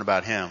us to learn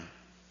about him.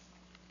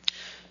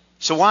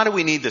 So why do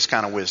we need this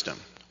kind of wisdom?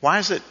 Why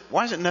is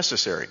it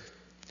necessary?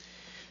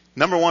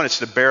 Number one, it's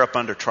to bear up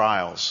under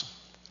trials.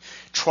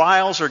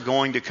 Trials are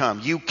going to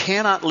come. You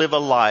cannot live a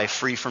life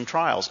free from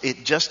trials.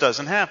 It just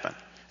doesn't happen.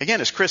 Again,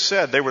 as Chris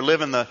said, they were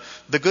living the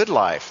good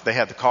life. They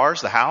had the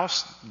cars, the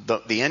house,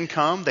 the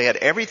income. They had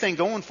everything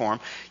going for them.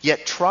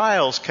 Yet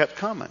trials kept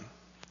coming.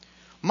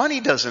 Money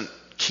doesn't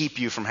keep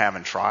you from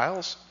having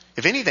trials.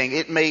 If anything,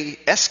 it may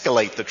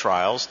escalate the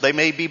trials. They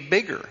may be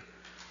bigger.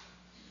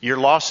 Your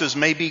losses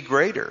may be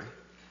greater.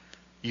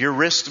 Your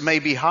risks may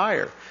be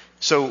higher.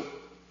 So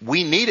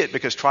we need it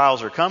because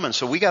trials are coming.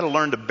 So we got to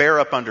learn to bear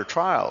up under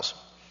trials.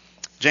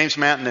 James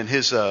Manton in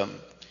his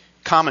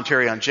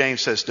commentary on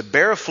James says, to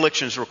bear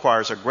afflictions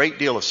requires a great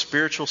deal of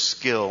spiritual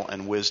skill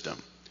and wisdom.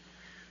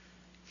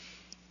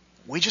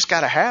 We just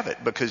got to have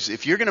it, because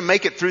if you're going to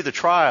make it through the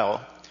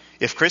trial,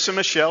 if Chris and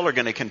Michelle are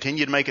going to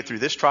continue to make it through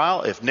this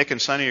trial, if Nick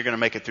and Sonny are going to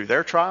make it through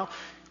their trial,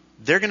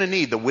 they're going to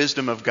need the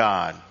wisdom of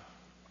God.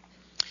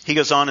 He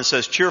goes on and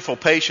says, cheerful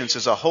patience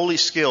is a holy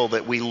skill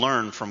that we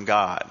learn from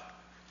God.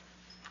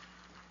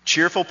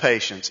 Cheerful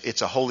patience,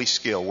 it's a holy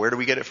skill. Where do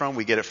we get it from?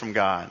 We get it from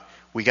God.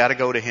 We got to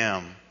go to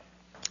him.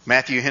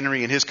 Matthew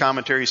Henry in his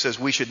commentary says,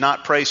 we should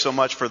not pray so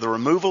much for the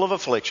removal of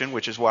affliction,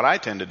 which is what I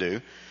tend to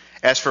do,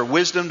 as for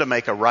wisdom to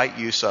make a right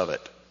use of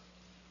it.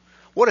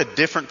 What a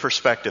different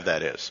perspective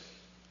that is.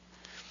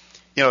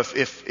 You know,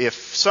 if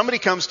somebody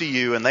comes to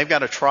you and they've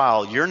got a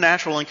trial, your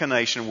natural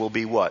inclination will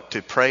be what?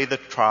 To pray the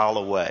trial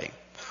away.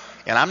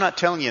 And I'm not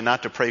telling you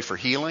not to pray for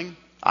healing.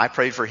 I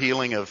prayed for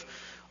healing of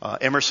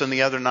Emerson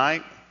the other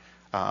night.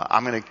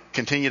 I'm going to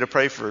continue to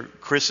pray for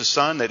Chris's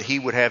son that he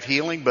would have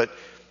healing, but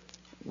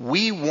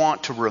we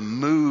want to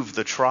remove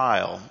the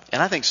trial.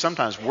 And I think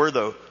sometimes we're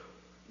the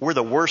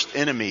worst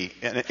enemy,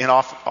 and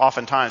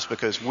oftentimes,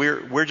 because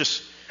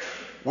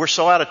we're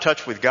so out of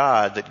touch with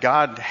God that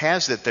God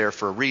has it there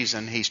for a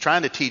reason. He's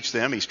trying to teach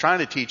them. He's trying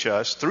to teach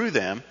us through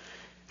them.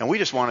 And we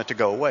just want it to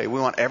go away. We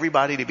want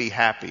everybody to be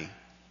happy.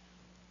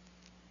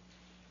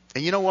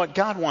 And you know what?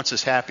 God wants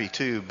us happy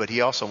too, but he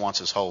also wants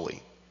us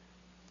holy.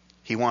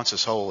 He wants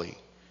us holy.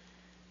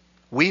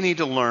 We need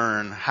to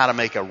learn how to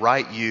make a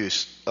right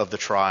use of the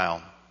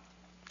trial.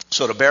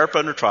 So to bear up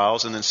under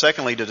trials, and then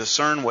secondly, to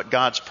discern what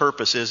God's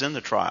purpose is in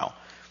the trial.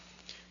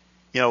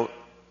 You know,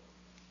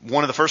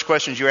 one of the first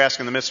questions you ask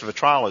in the midst of a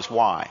trial is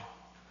why?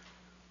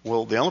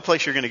 Well, the only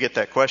place you're going to get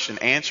that question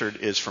answered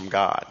is from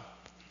God.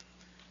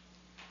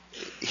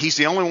 He's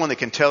the only one that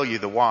can tell you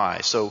the why.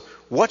 So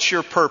what's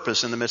your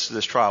purpose in the midst of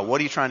this trial?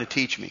 What are you trying to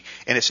teach me?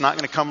 And it's not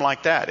going to come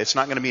like that. It's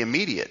not going to be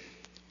immediate.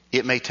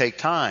 It may take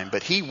time,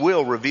 but he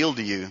will reveal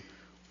to you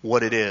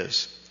what it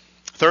is.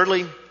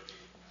 Thirdly,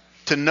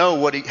 to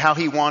know how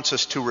he wants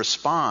us to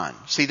respond.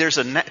 See, there's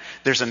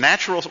a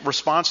natural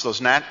response, those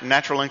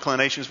natural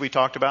inclinations we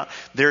talked about.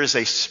 There is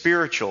a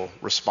spiritual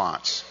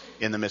response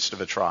in the midst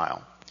of a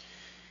trial.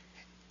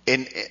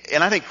 And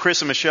I think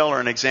Chris and Michelle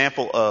are an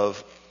example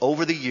of,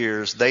 over the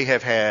years, they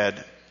have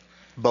had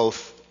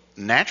both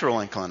natural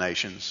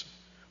inclinations,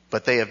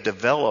 but they have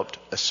developed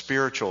a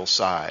spiritual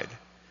side,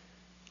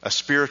 a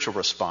spiritual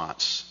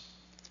response.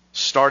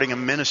 Starting a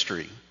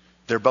ministry.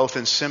 They're both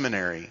in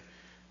seminary.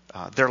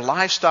 Their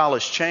lifestyle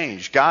has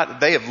changed.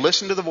 They have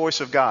listened to the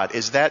voice of God.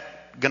 Is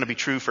that going to be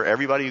true for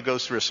everybody who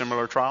goes through a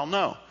similar trial?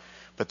 No.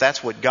 But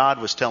that's what God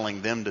was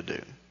telling them to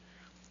do.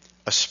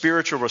 A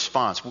spiritual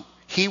response.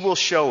 He will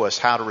show us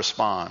how to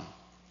respond.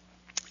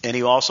 And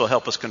he will also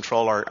help us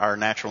control our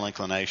natural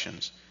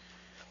inclinations.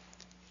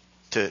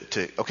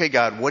 Okay,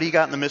 God, what do you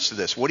got in the midst of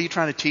this? What are you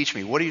trying to teach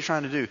me? What are you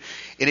trying to do?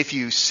 And if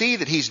you see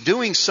that he's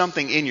doing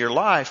something in your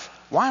life,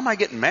 why am I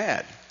getting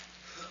mad?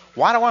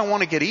 Why do I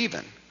want to get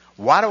even?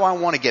 Why do I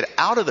want to get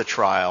out of the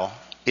trial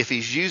if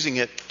he's using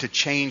it to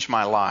change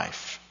my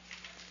life?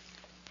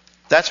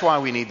 That's why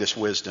we need this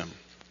wisdom.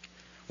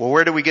 Well,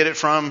 where do we get it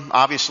from?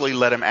 Obviously,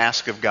 let him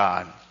ask of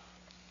God.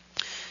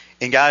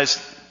 And guys,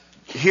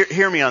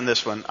 hear me on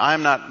this one.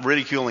 I'm not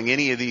ridiculing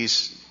any of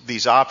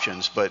these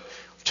options, but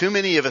too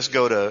many of us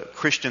go to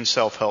Christian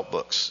self-help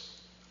books.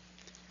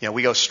 You know,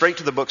 we go straight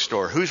to the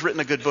bookstore. Who's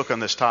written a good book on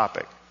this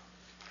topic?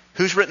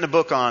 Who's written a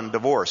book on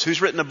divorce?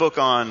 Who's written a book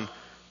on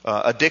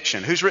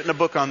addiction? Who's written a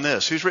book on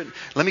this?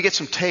 Let me get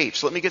some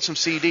tapes. Let me get some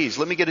CDs.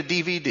 Let me get a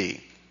DVD.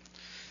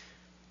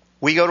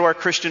 We go to our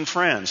Christian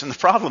friends. And the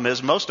problem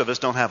is most of us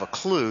don't have a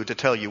clue to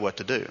tell you what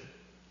to do.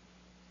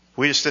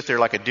 We just sit there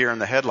like a deer in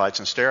the headlights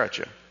and stare at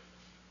you.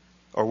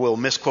 Or we'll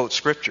misquote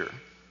scripture.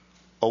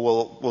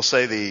 Or we'll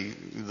say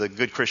the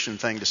good Christian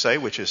thing to say,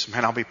 which is,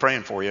 man, I'll be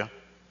praying for you.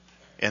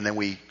 And then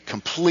we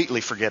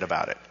completely forget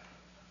about it.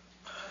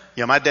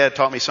 You know, my dad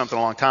taught me something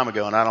a long time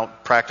ago, and I don't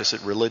practice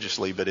it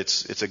religiously, but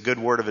it's a good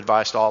word of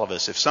advice to all of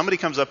us. If somebody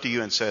comes up to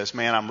you and says,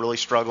 man, I'm really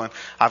struggling,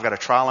 I've got a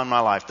trial in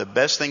my life, the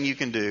best thing you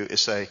can do is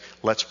say,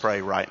 let's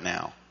pray right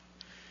now.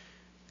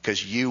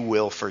 Because you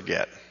will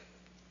forget.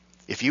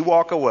 If you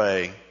walk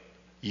away,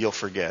 you'll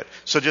forget.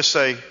 So just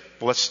say,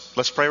 well,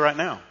 let's pray right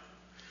now.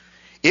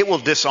 It will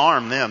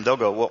disarm them. They'll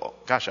go, well,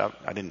 gosh, I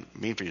didn't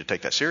mean for you to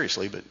take that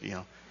seriously, but,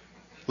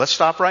 let's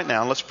stop right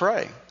now and let's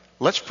pray.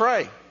 Let's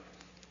pray.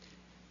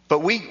 But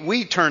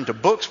we turn to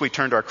books. We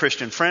turn to our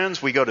Christian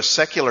friends. We go to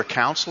secular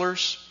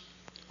counselors,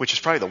 which is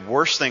probably the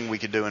worst thing we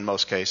could do in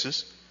most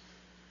cases.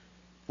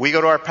 We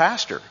go to our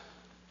pastor.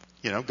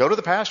 Go to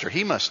the pastor.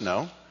 He must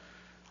know.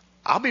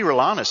 I'll be real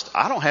honest.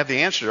 I don't have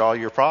the answer to all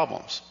your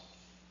problems.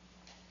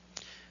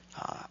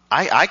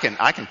 I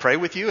can pray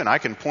with you and I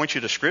can point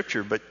you to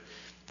Scripture, but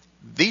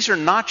these are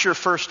not your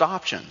first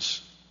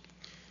options.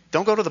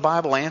 Don't go to the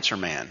Bible answer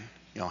man.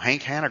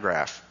 Hank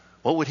Hanegraaff.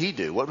 What would he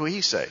do? What would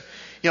he say?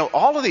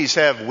 All of these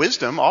have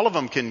wisdom. All of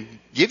them can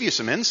give you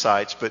some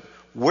insights, but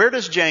where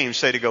does James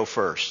say to go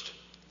first?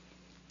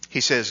 He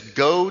says,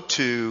 go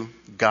to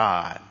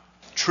God.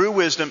 True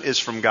wisdom is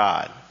from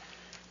God.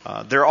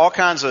 There are all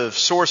kinds of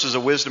sources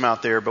of wisdom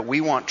out there, but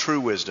we want true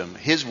wisdom,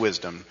 His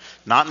wisdom,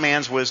 not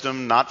man's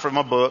wisdom, not from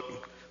a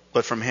book,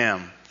 but from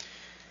Him.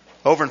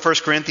 Over in 1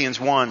 Corinthians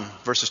 1,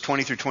 verses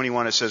 20 through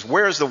 21, it says,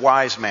 where is the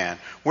wise man?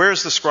 Where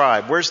is the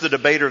scribe? Where is the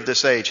debater of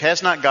this age?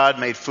 Has not God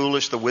made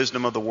foolish the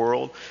wisdom of the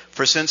world?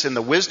 For since in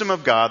the wisdom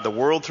of God, the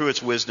world through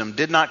its wisdom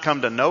did not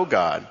come to know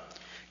God,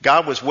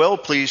 God was well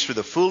pleased through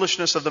the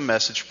foolishness of the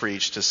message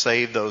preached to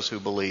save those who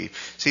believe.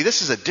 See,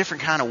 this is a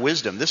different kind of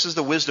wisdom. This is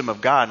the wisdom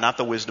of God, not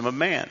the wisdom of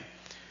man.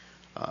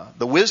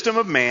 The wisdom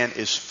of man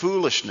is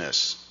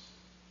foolishness.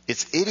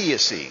 It's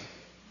idiocy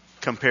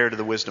compared to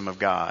the wisdom of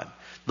God.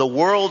 The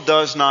world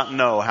does not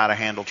know how to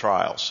handle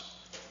trials.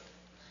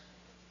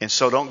 And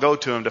so don't go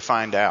to him to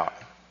find out.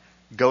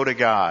 Go to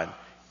God.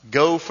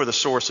 Go for the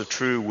source of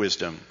true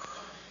wisdom.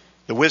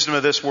 The wisdom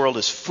of this world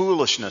is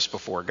foolishness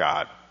before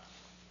God.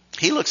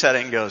 He looks at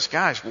it and goes,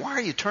 guys, why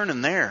are you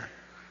turning there?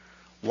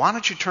 Why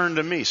don't you turn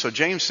to me? So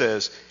James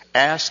says,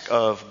 ask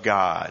of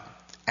God.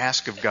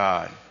 Ask of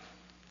God.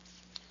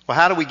 Well,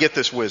 how do we get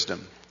this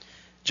wisdom?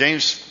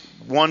 James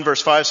 1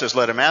 verse 5 says,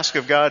 let him ask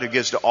of God who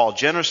gives to all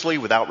generously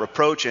without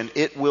reproach, and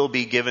it will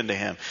be given to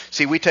him.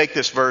 See, we take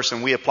this verse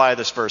and we apply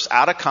this verse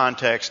out of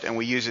context and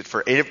we use it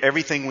for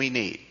everything we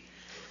need.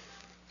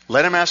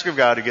 Let him ask of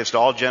God who gives to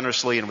all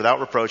generously and without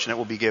reproach, and it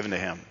will be given to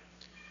him.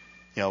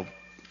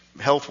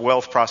 Health,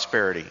 wealth,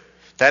 prosperity.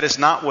 That is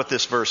not what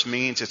this verse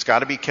means. It's got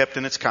to be kept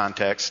in its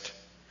context.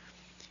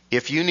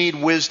 If you need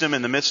wisdom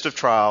in the midst of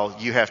trial,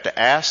 you have to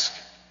ask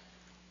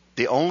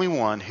the only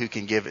one who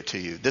can give it to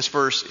you. This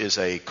verse is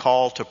a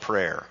call to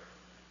prayer.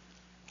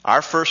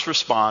 Our first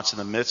response in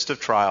the midst of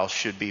trial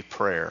should be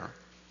prayer.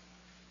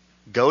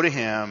 Go to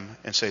Him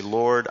and say,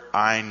 Lord,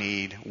 I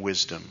need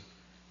wisdom.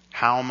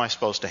 How am I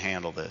supposed to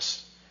handle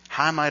this?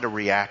 How am I to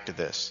react to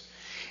this?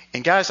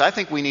 And guys, I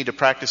think we need to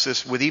practice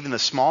this with even the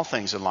small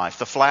things in life.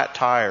 The flat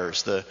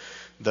tires,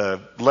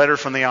 the letter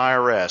from the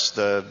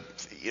IRS,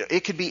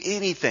 it could be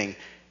anything.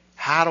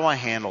 How do I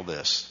handle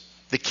this?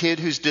 The kid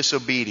who's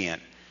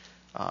disobedient.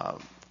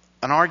 An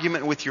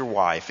argument with your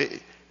wife.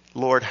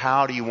 Lord,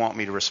 how do you want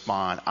me to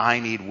respond? I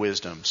need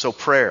wisdom. So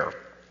prayer.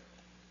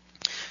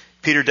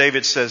 Peter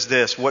David says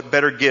this, what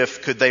better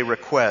gift could they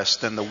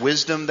request than the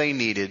wisdom they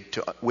needed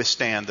to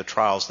withstand the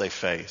trials they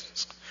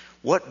faced?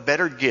 What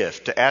better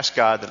gift to ask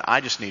God than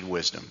I just need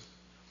wisdom?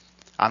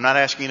 I'm not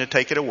asking you to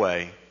take it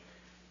away,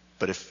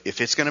 but if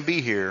it's going to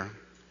be here,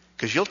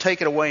 because you'll take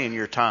it away in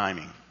your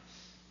timing,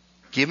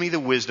 give me the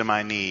wisdom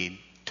I need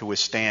to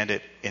withstand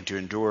it and to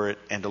endure it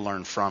and to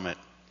learn from it.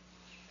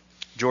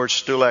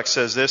 George Stulac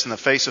says this, in the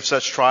face of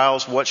such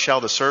trials, what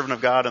shall the servant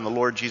of God and the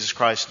Lord Jesus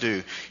Christ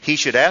do? He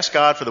should ask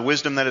God for the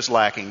wisdom that is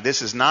lacking.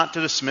 This is not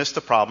to dismiss the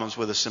problems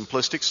with a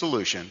simplistic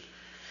solution,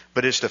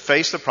 but is to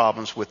face the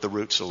problems with the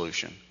root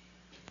solution.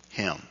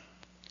 Him.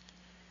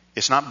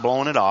 It's not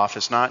blowing it off.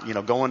 It's not,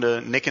 going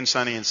to Nick and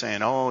Sonny and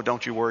saying, oh,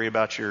 don't you worry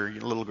about your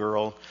little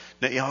girl.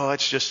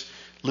 It's just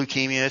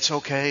leukemia. It's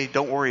okay.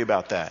 Don't worry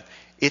about that.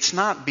 It's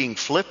not being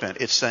flippant.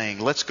 It's saying,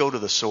 let's go to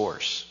the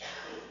source.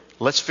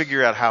 Let's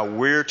figure out how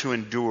we're to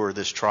endure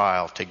this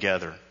trial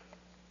together.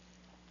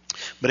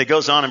 But it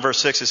goes on in verse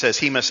 6, it says,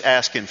 he must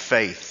ask in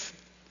faith.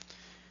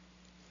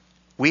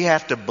 We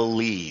have to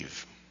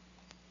believe.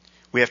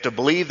 We have to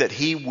believe that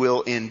He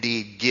will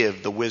indeed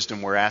give the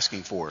wisdom we're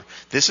asking for.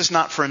 This is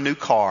not for a new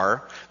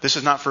car. This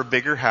is not for a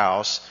bigger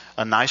house,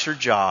 a nicer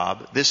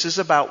job. This is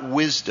about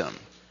wisdom.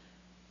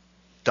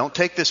 Don't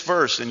take this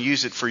verse and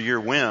use it for your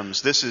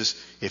whims. This is,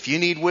 if you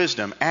need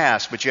wisdom,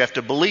 ask, but you have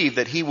to believe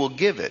that He will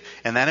give it.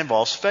 And that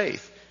involves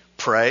faith.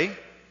 Pray,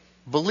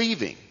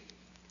 believing.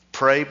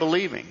 Pray,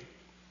 believing.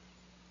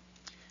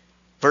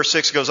 Verse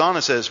 6 goes on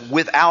and says,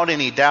 without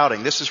any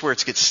doubting. This is where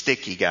it gets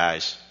sticky,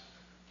 guys.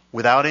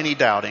 Without any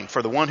doubting.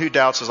 For the one who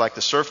doubts is like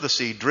the surf of the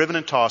sea, driven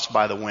and tossed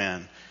by the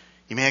wind.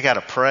 You mean I got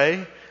to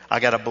pray, I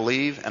got to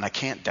believe, and I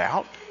can't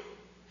doubt?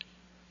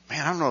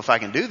 Man, I don't know if I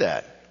can do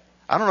that.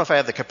 I don't know if I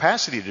have the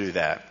capacity to do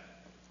that.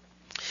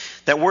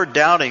 That word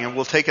doubting, and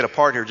we'll take it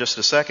apart here just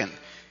a second.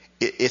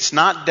 It's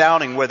not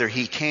doubting whether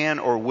He can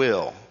or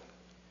will.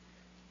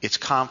 It's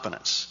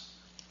confidence.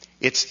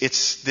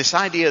 It's this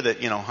idea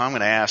that, I'm going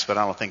to ask, but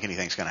I don't think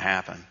anything's going to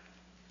happen.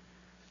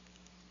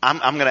 I'm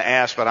going to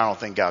ask, but I don't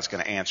think God's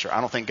going to answer.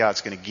 I don't think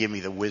God's going to give me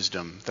the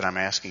wisdom that I'm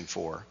asking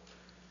for.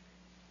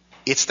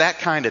 It's that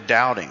kind of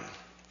doubting.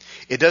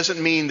 It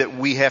doesn't mean that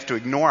we have to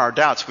ignore our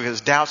doubts,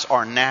 because doubts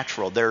are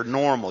natural. They're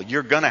normal.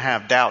 You're going to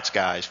have doubts,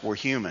 guys. We're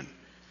human.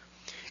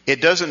 It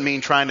doesn't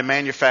mean trying to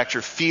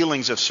manufacture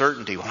feelings of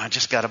certainty. Well, I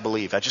just got to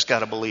believe. I just got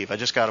to believe. I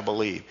just got to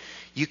believe.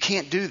 You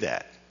can't do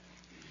that.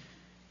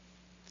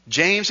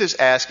 James is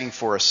asking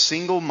for a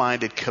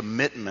single-minded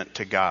commitment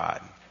to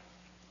God.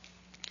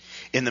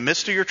 In the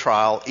midst of your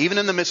trial, even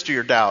in the midst of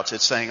your doubts,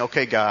 it's saying,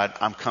 okay, God,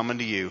 I'm coming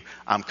to you.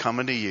 I'm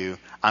coming to you.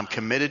 I'm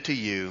committed to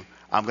you.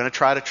 I'm going to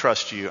try to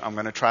trust you. I'm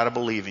going to try to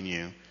believe in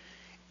you.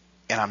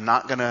 And I'm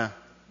not going to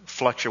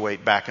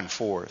fluctuate back and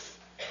forth.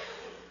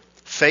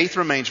 Faith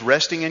remains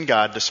resting in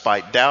God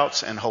despite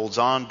doubts and holds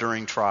on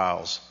during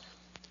trials.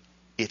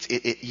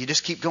 You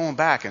just keep going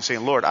back and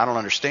saying, Lord, I don't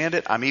understand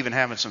it. I'm even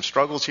having some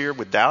struggles here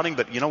with doubting,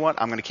 but you know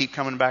what? I'm going to keep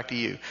coming back to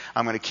you.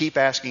 I'm going to keep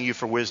asking you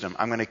for wisdom.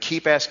 I'm going to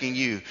keep asking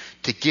you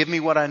to give me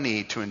what I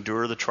need to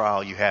endure the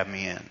trial you have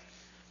me in.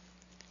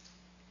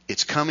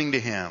 It's coming to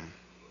Him.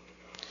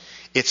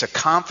 It's a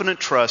confident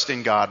trust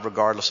in God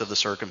regardless of the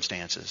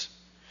circumstances.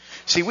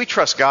 See, we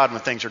trust God when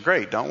things are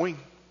great, don't we?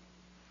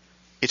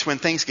 It's when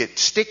things get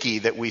sticky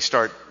that we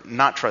start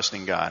not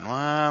trusting God. Well,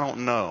 I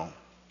don't know.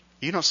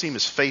 You don't seem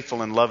as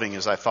faithful and loving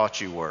as I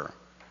thought you were.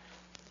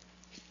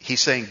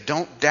 He's saying,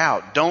 don't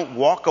doubt. Don't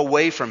walk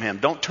away from Him.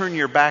 Don't turn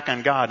your back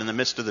on God in the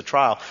midst of the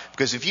trial.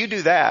 Because if you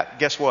do that,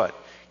 guess what?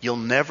 You'll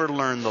never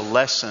learn the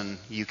lesson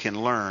you can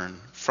learn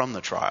from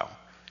the trial.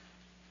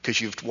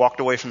 Because you've walked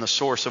away from the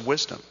source of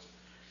wisdom.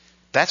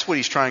 That's what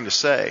he's trying to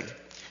say.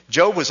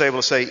 Job was able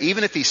to say,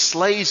 even if he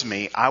slays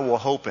me, I will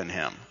hope in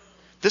him.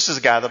 This is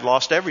a guy that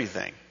lost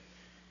everything.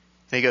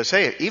 And he goes,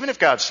 hey, even if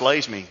God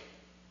slays me,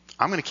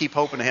 I'm going to keep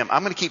hoping to Him.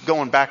 I'm going to keep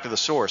going back to the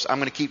source. I'm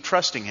going to keep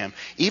trusting Him,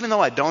 even though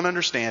I don't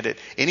understand it,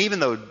 and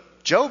even though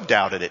Job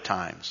doubted at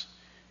times.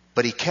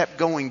 But he kept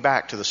going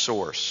back to the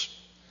source.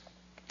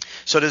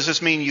 So does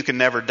this mean you can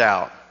never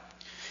doubt?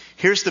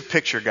 Here's the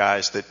picture,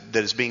 guys, that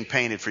is being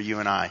painted for you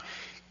and I.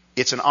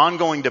 It's an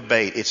ongoing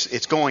debate.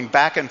 It's going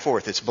back and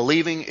forth. It's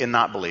believing and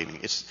not believing.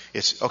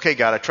 It's okay,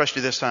 God, I trust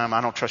you this time.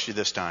 I don't trust you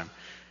this time.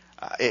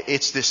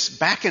 It's this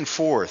back and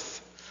forth,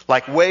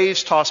 like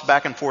waves tossed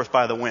back and forth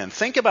by the wind.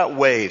 Think about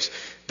waves.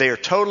 They are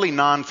totally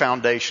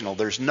non-foundational.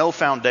 There's no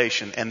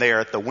foundation, and they are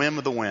at the whim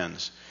of the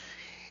winds.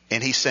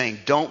 And he's saying,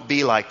 don't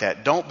be like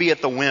that. Don't be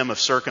at the whim of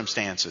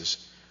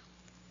circumstances,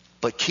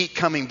 but keep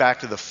coming back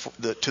to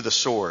the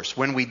source.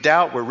 When we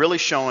doubt, we're really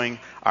showing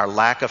our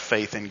lack of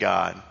faith in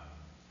God.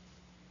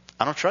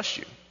 I don't trust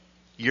you.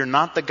 You're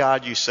not the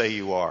God you say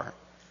you are.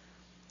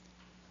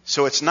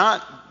 So it's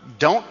not,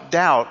 don't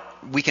doubt.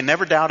 We can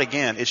never doubt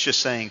again. It's just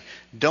saying,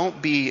 don't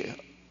build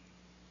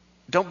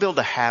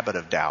a habit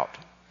of doubt.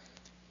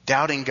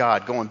 Doubting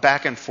God, going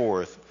back and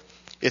forth.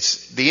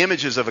 It's the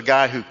images of a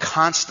guy who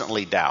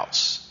constantly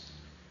doubts.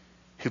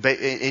 And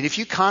if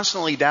you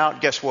constantly doubt,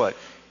 guess what?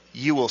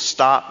 You will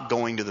stop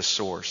going to the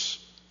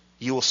source.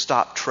 You will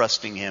stop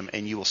trusting Him,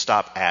 and you will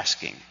stop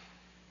asking.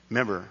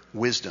 Remember,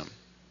 wisdom.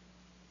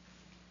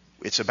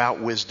 It's about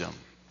wisdom.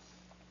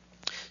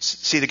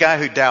 See, the guy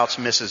who doubts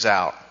misses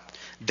out.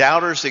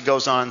 Doubters, it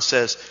goes on,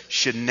 says,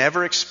 should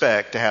never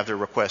expect to have their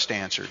request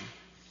answered.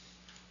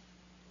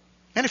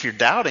 And if you're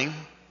doubting,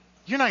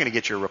 you're not going to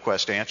get your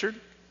request answered.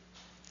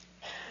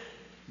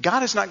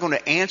 God is not going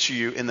to answer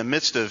you in the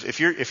midst of, if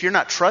you're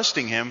not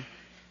trusting Him,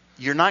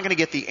 you're not going to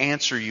get the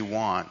answer you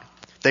want.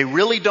 They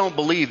really don't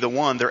believe the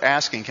one they're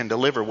asking can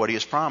deliver what He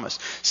has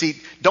promised.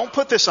 See, don't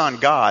put this on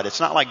God.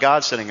 It's not like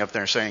God sitting up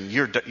there saying,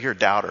 you're a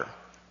doubter.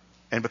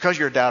 And because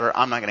you're a doubter,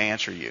 I'm not going to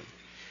answer you.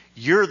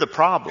 You're the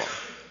problem.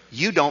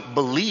 You don't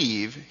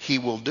believe He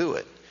will do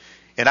it.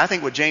 And I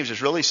think what James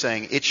is really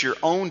saying, it's your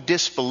own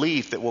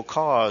disbelief that will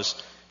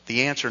cause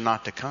the answer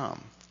not to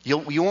come.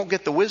 You won't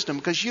get the wisdom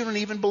because you don't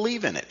even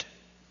believe in it.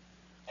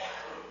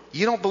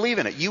 You don't believe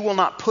in it. You will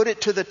not put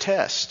it to the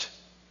test.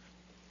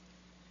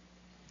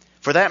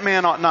 For that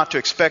man ought not to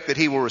expect that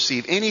he will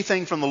receive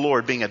anything from the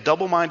Lord, being a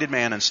double-minded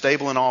man,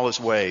 unstable in all his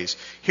ways.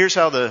 Here's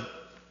how the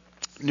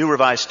New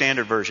Revised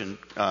Standard Version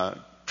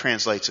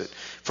translates it.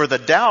 For the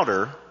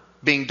doubter,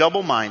 being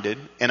double-minded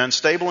and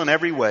unstable in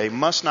every way,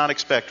 must not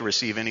expect to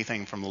receive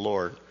anything from the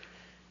Lord.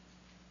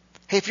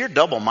 Hey, if you're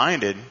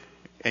double-minded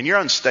and you're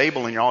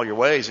unstable in all your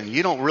ways and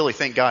you don't really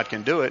think God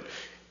can do it,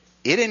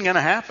 it ain't going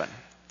to happen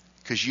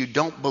because you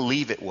don't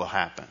believe it will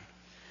happen.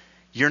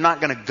 You're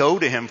not going to go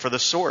to Him for the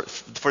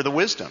source, for the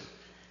wisdom.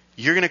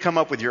 You're going to come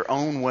up with your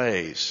own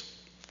ways.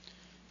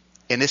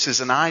 And this is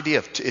an idea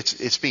of,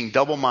 it's being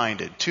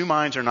double-minded. Two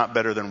minds are not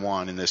better than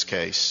one in this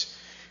case.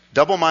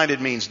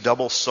 Double-minded means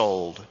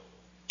double-souled.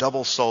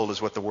 Double-souled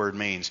is what the word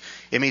means.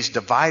 It means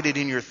divided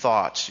in your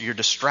thoughts. You're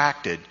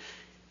distracted.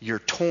 You're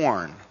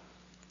torn.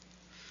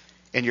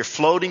 And you're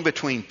floating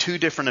between two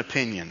different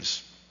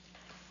opinions.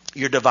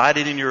 You're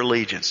divided in your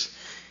allegiance.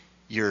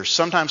 You're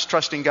sometimes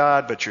trusting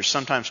God, but you're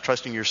sometimes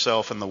trusting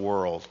yourself and the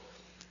world.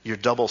 You're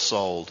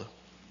double-souled.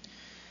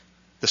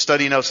 The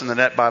study notes in the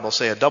Net Bible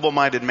say a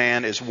double-minded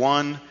man is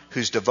one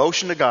whose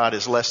devotion to God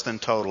is less than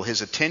total.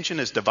 His attention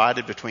is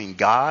divided between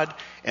God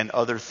and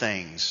other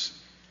things.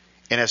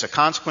 And as a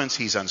consequence,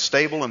 he's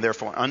unstable and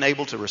therefore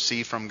unable to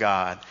receive from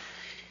God.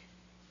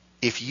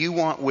 If you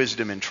want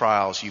wisdom in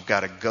trials, you've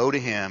got to go to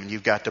him and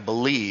you've got to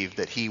believe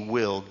that he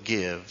will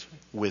give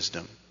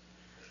wisdom.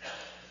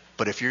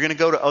 But if you're going to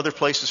go to other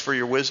places for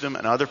your wisdom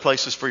and other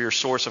places for your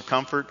source of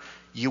comfort,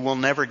 you will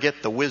never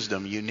get the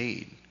wisdom you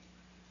need.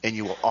 And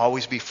you will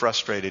always be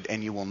frustrated,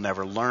 and you will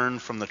never learn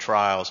from the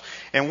trials.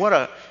 And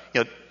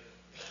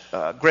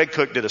Greg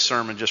Cook did a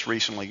sermon just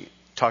recently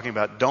talking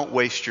about don't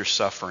waste your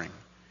suffering.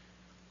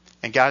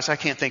 And guys, I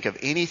can't think of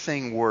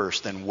anything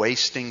worse than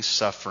wasting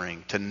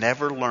suffering, to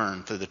never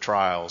learn through the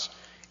trials,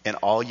 and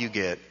all you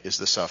get is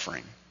the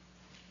suffering.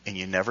 And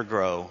you never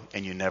grow,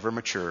 and you never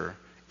mature,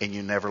 and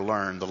you never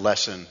learn the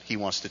lesson he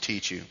wants to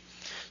teach you.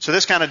 So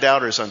this kind of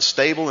doubter is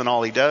unstable in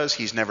all he does.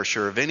 He's never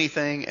sure of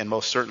anything, and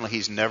most certainly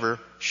he's never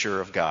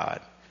sure of God.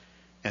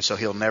 And so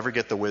he'll never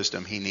get the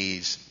wisdom he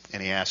needs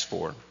and he asks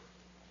for.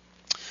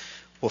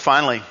 Well,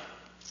 finally,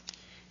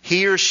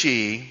 he or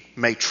she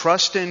may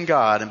trust in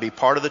God and be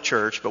part of the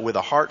church, but with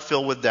a heart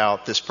filled with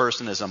doubt, this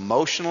person is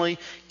emotionally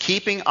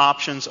keeping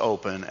options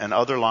open and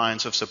other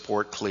lines of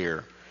support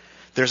clear.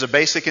 There's a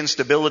basic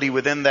instability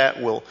within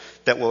that will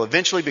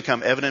eventually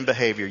become evident in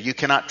behavior. You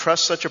cannot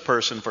trust such a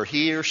person, for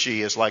he or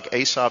she is like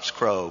Aesop's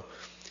crow,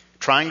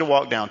 trying to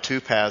walk down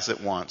two paths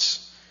at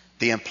once.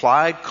 The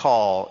implied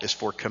call is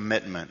for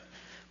commitment.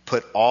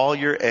 Put all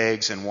your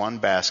eggs in one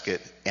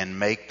basket and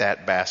make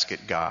that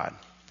basket God.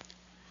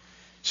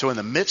 So in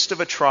the midst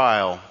of a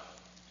trial,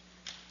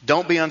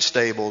 don't be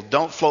unstable.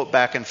 Don't float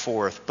back and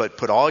forth, but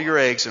put all your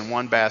eggs in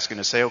one basket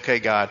and say, okay,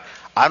 God,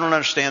 I don't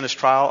understand this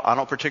trial. I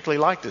don't particularly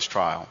like this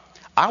trial.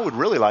 I would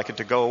really like it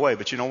to go away,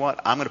 but you know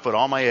what? I'm going to put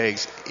all my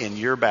eggs in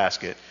your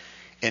basket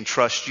and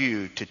trust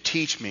you to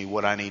teach me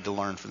what I need to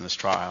learn from this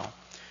trial.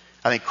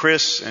 I think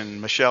Chris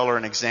and Michelle are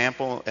an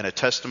example and a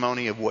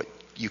testimony of what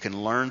you can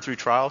learn through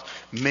trials.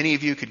 Many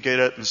of you could get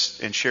up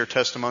and share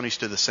testimonies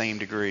to the same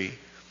degree.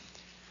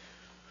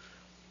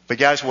 But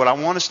guys, what I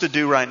want us to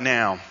do right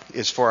now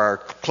is for our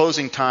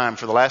closing time,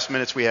 for the last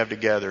minutes we have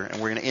together,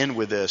 and we're going to end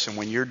with this. And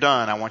when you're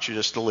done, I want you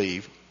just to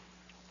leave.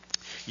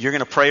 You're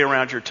going to pray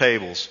around your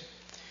tables.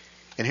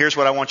 And here's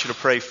what I want you to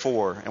pray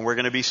for, and we're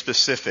going to be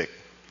specific.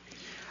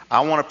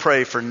 I want to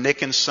pray for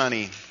Nick and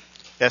Sonny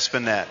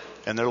Espinette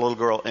and their little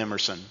girl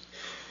Emerson,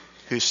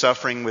 who's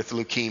suffering with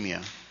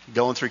leukemia,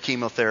 going through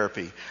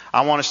chemotherapy.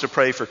 I want us to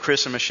pray for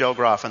Chris and Michelle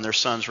Groff and their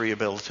son's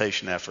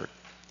rehabilitation effort.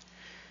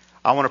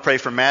 I want to pray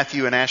for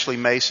Matthew and Ashley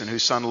Mason,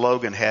 whose son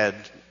Logan had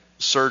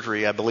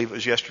surgery, I believe it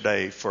was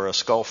yesterday, for a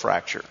skull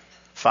fracture,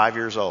 5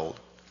 years old.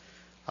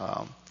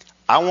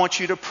 I want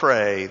you to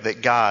pray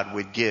that God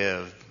would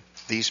give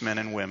these men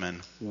and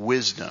women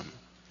wisdom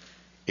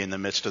in the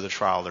midst of the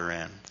trial they're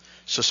in.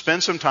 So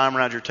spend some time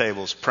around your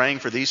tables praying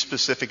for these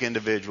specific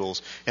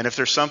individuals. And if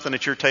there's something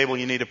at your table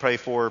you need to pray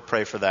for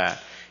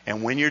that.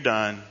 And when you're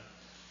done,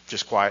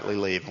 just quietly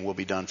leave and we'll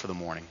be done for the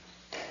morning.